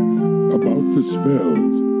 About the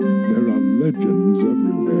spells, there are legends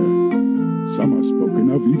everywhere. Some are spoken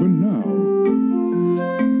of even now.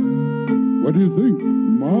 What do you think?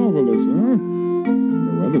 Marvelous, huh?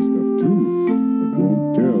 No other stuff too, but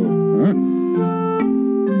won't tell, huh?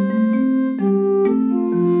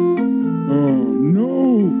 Oh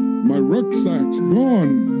no! My rucksack's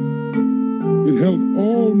gone! It held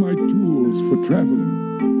all my tools for traveling.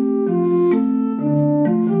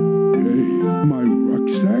 Hey, my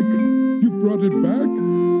rucksack? You brought it back?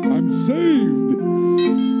 I'm saved!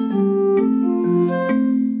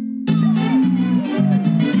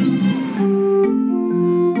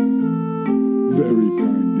 Very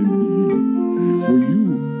kind indeed. For you,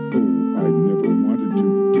 oh, I never wanted to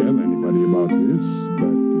tell anybody about this,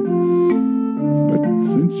 but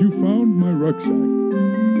since you found my rucksack,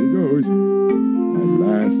 here goes. My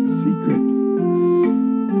last secret.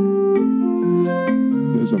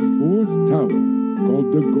 There's a 4th tower called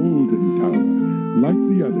the Golden Tower. Like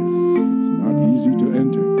the others, it's not easy to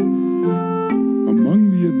enter. Among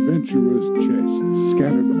the adventurers' chests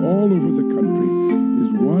scattered all over the country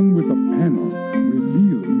is one with a panel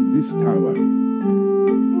revealing this tower.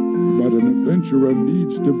 But an adventurer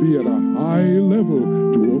needs to be at a high level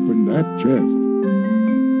to open that chest.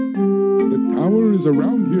 The tower is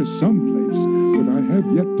around here someplace, but I have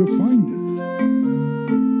yet to find it.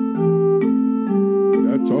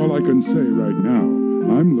 That's all I can say right now.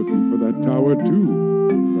 I'm looking for that tower too.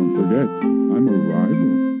 Don't forget, I'm a rival.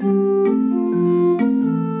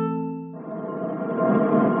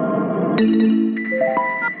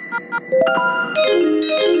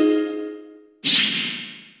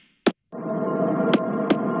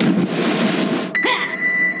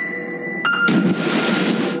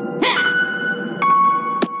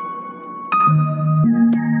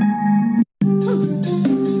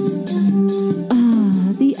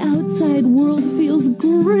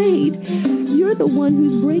 The one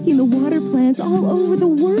who's breaking the water plants all over the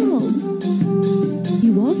world.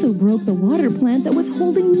 You also broke the water plant that was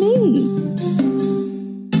holding me.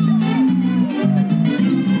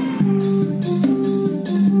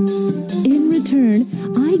 In return,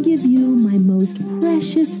 I give you my most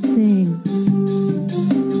precious thing.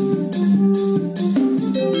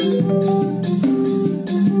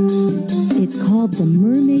 It's called the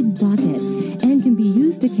Mermaid Bucket and can be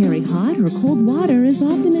used to carry hot or cold water as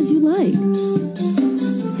often as you like.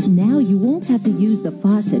 Now you won't have to use the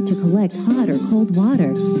faucet to collect hot or cold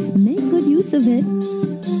water. Make good use of it.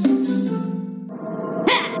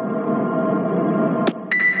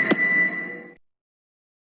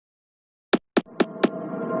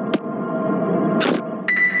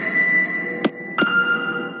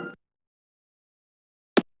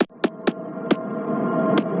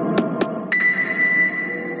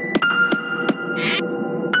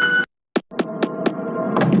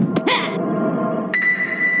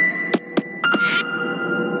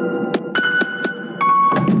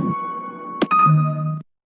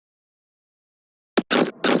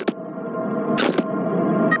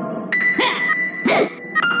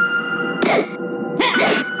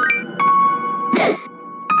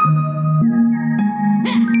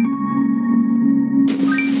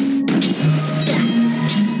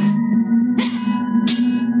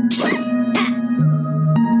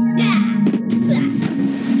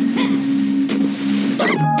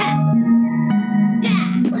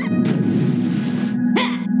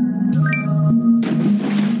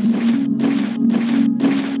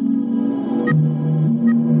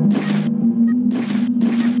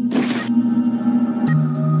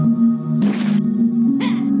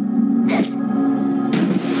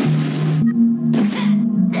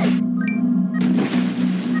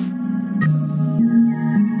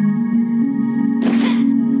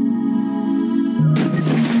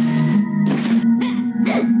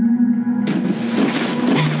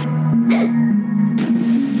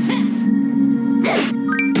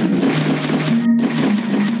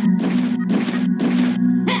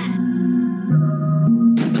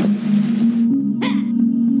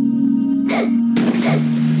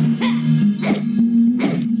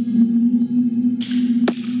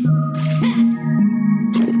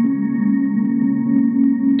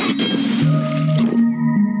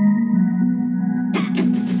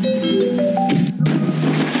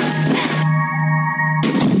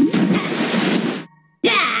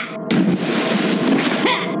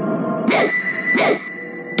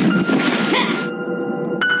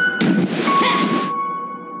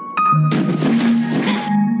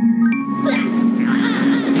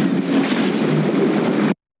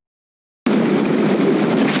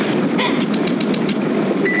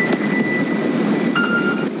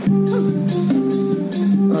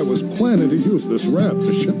 was planning to use this raft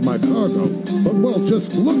to ship my cargo, but well,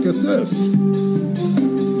 just look at this.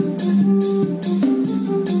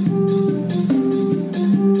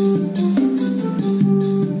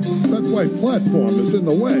 That white platform is in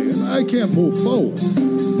the way, and I can't move forward.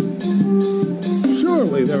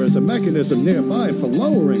 Surely there is a mechanism nearby for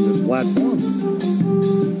lowering this platform.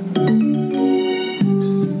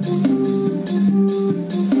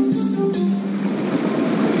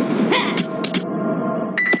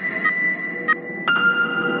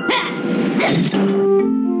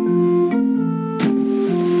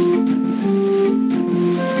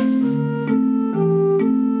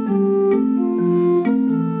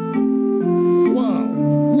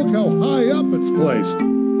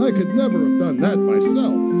 I could never have done that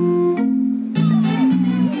myself.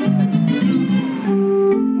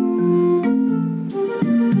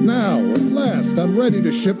 Now, at last, I'm ready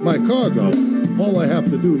to ship my cargo. All I have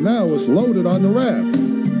to do now is load it on the raft.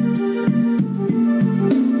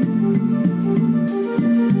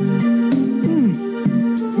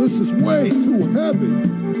 This is way too heavy.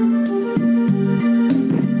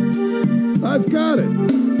 I've got it.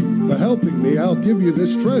 For helping me, I'll give you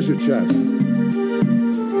this treasure chest.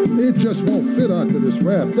 It just won't fit onto this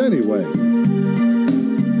raft anyway.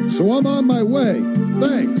 So I'm on my way.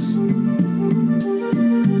 Thanks.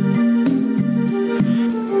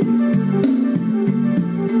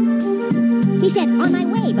 He said, on my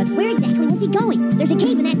way, but where exactly was he going? There's a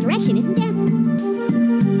cave in that direction, isn't there?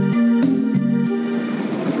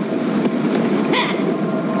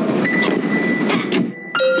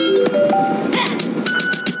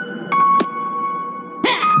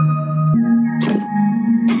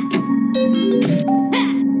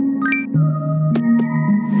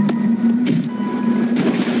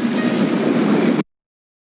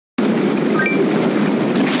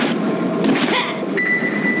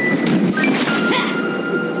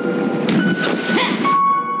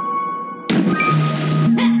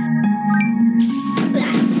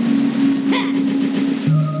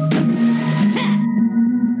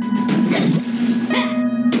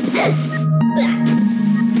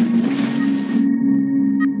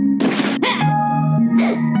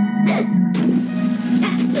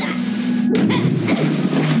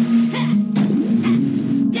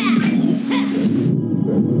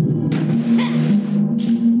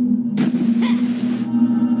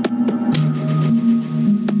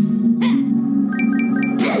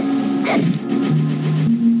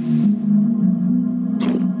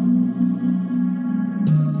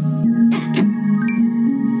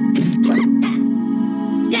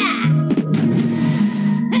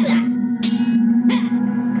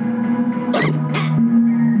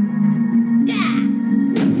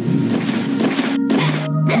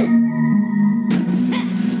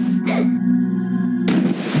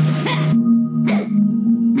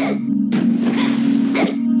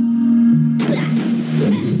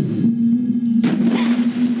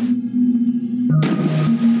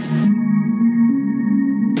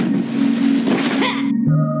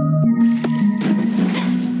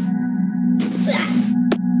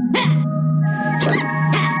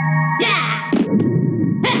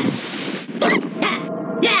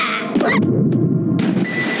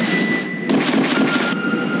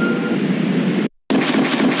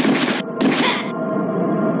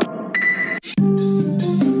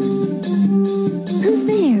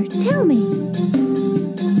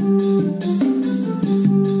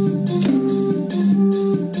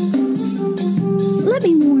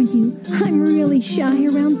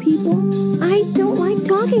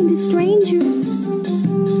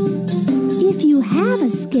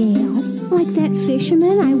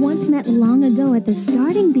 At the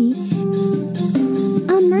starting beach,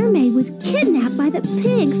 a mermaid was kidnapped by the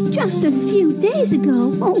pigs just a few days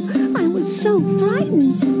ago. Oh, I was so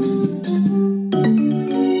frightened.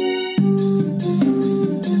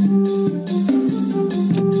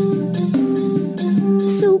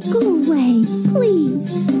 So go away, please.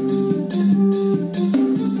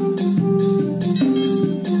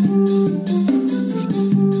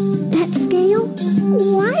 That scale?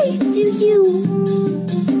 Why do you...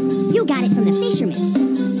 You got it from the fisherman.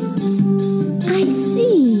 I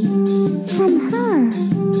see. From her.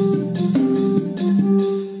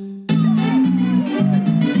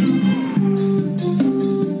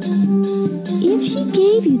 If she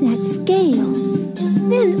gave you that scale,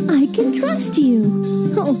 then I can trust you.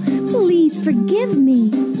 Oh, please forgive me.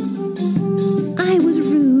 I was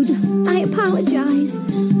rude. I apologize.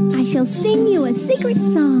 I shall sing you a secret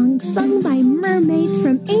song sung by mermaids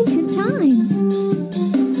from ancient times.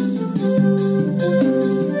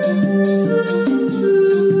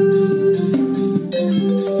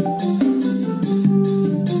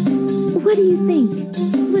 you think?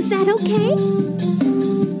 Was that okay?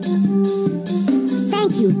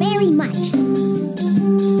 Thank you very much.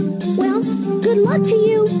 Well, good luck to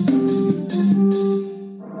you.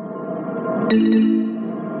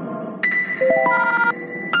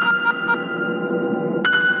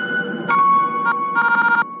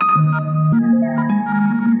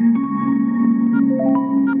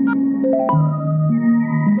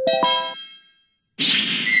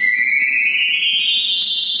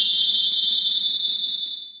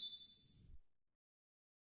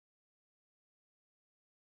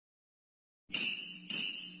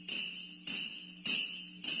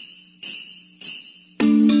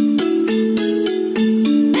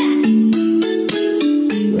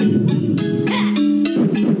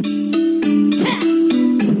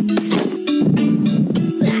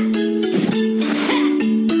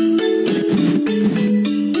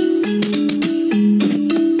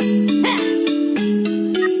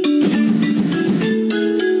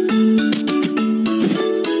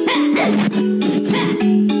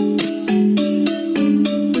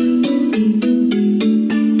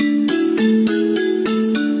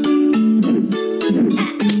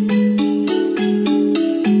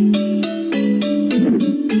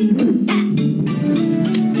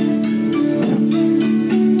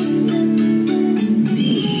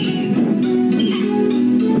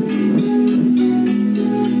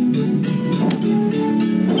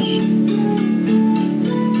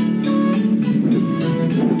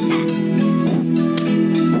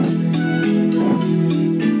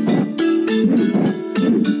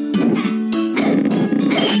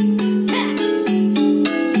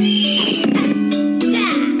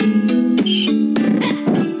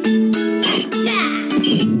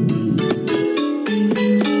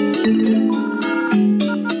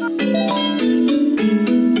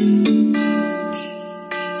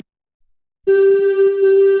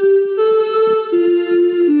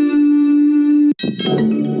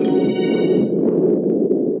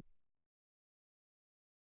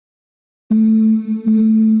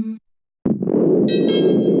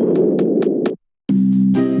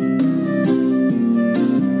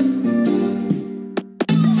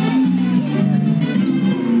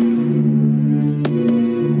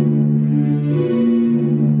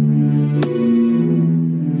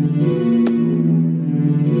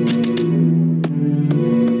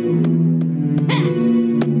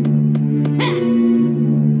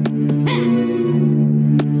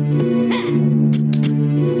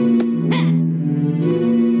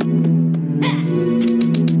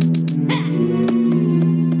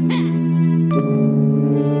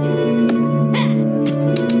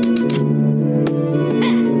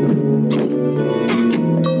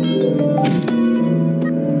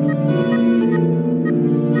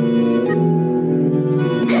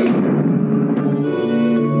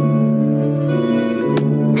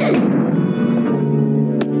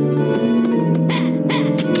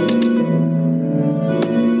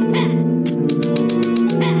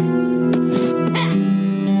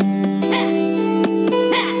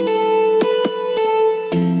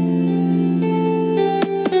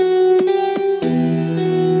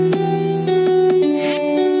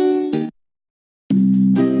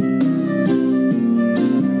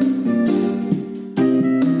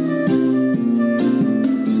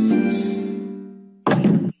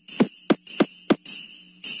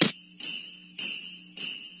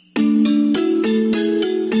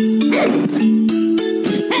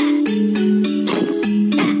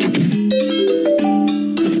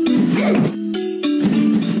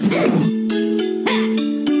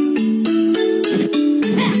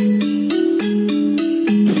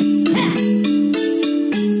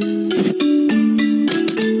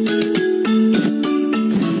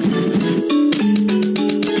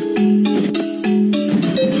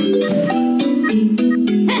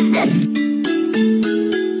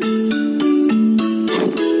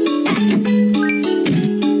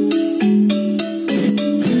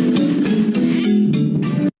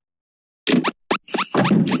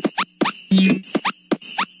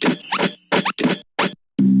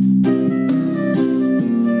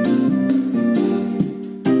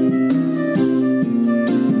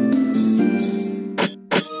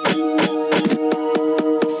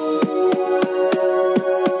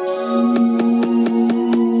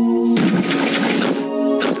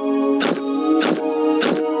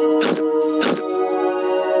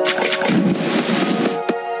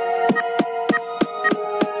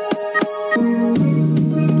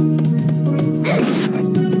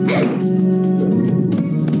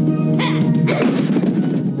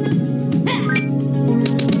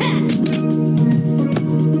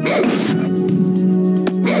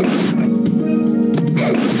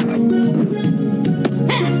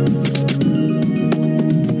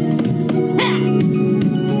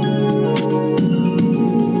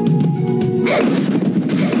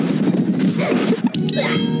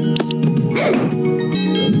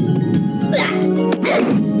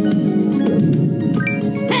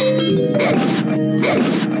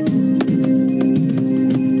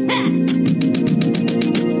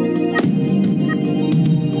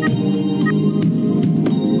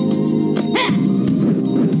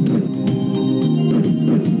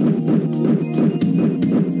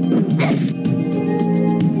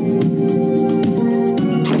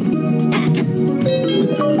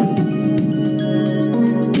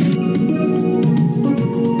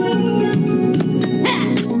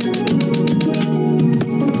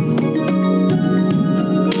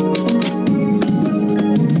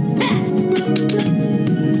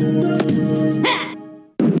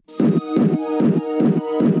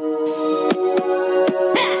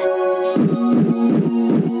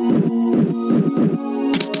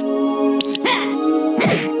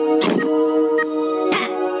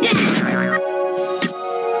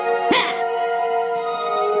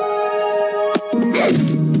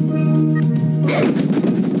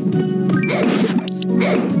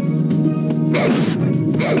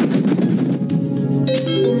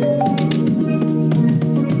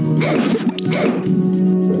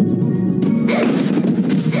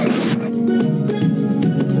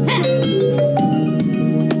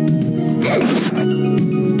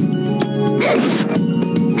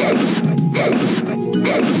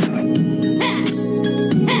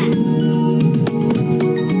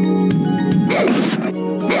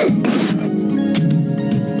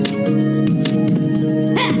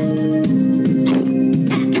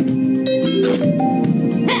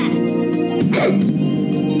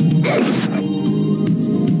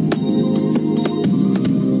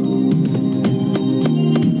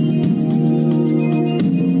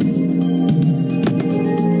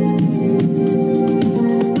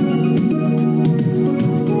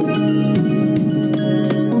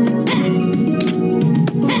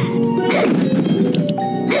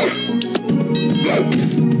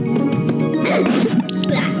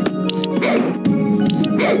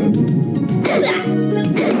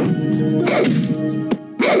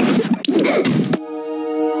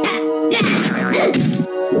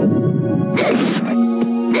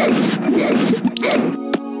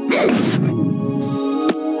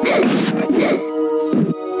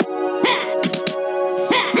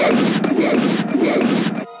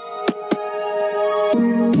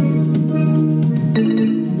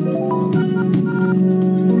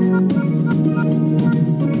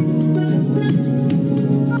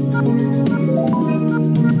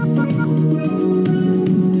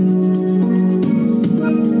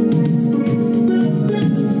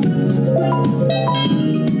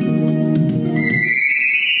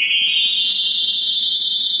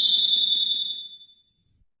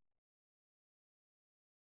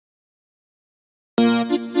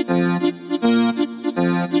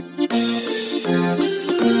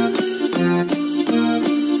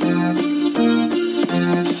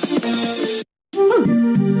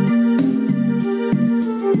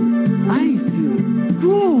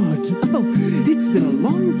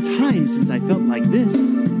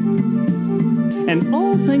 And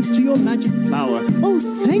all thanks to your magic flower. Oh,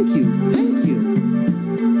 thank you, thank you.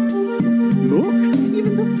 Look,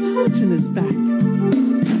 even the fountain is back.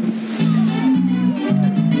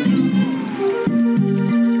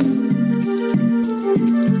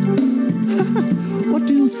 What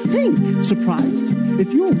do you think? Surprised?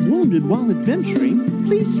 If you're wounded while adventuring,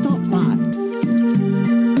 please stop by.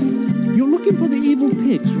 You're looking for the evil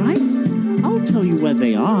pigs, right? I'll tell you where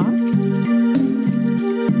they are.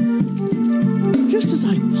 Just as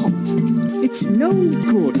I thought. It's no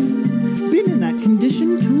good. Been in that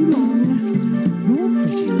condition too long. You're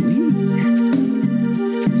pretty weak.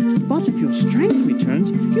 But if your strength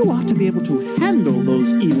returns, you ought to be able to handle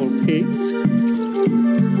those evil pigs.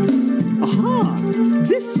 Aha!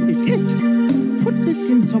 This is it. Put this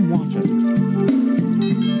in some water.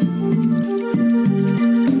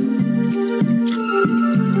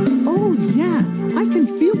 Oh, yeah. I can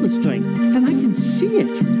feel the strength, and I can see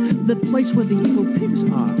it. The place where the evil pigs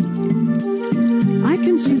are. I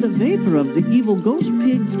can see the vapor of the evil ghost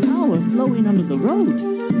pig's power flowing under the road.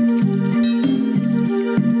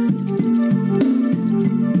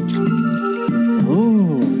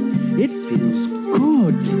 Oh, it feels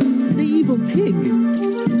good. The evil pig.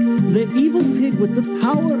 The evil pig with the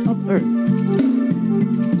power of Earth.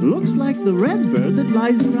 Looks like the red bird that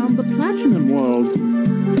lies around the Platinum World.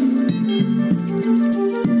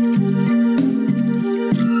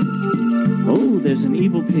 Oh, there's an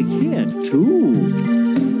evil pig here, too.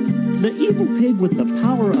 The evil pig with the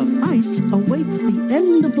power of ice awaits the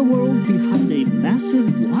end of the world behind a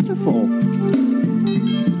massive waterfall.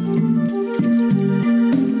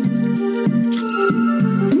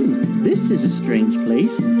 This is a strange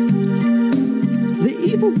place. The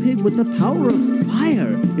evil pig with the power of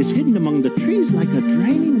fire is hidden among the trees like a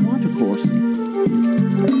draining watercourse.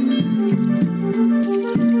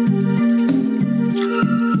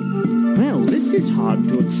 Well, this is hard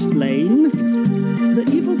to explain. The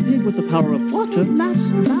evil pig with the power of water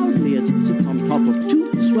laughs loudly as it sits on top of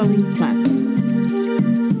two swelling plants.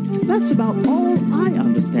 That's about all I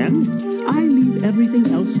understand. I leave everything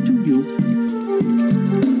else to you.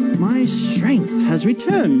 My strength has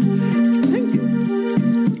returned. Thank you.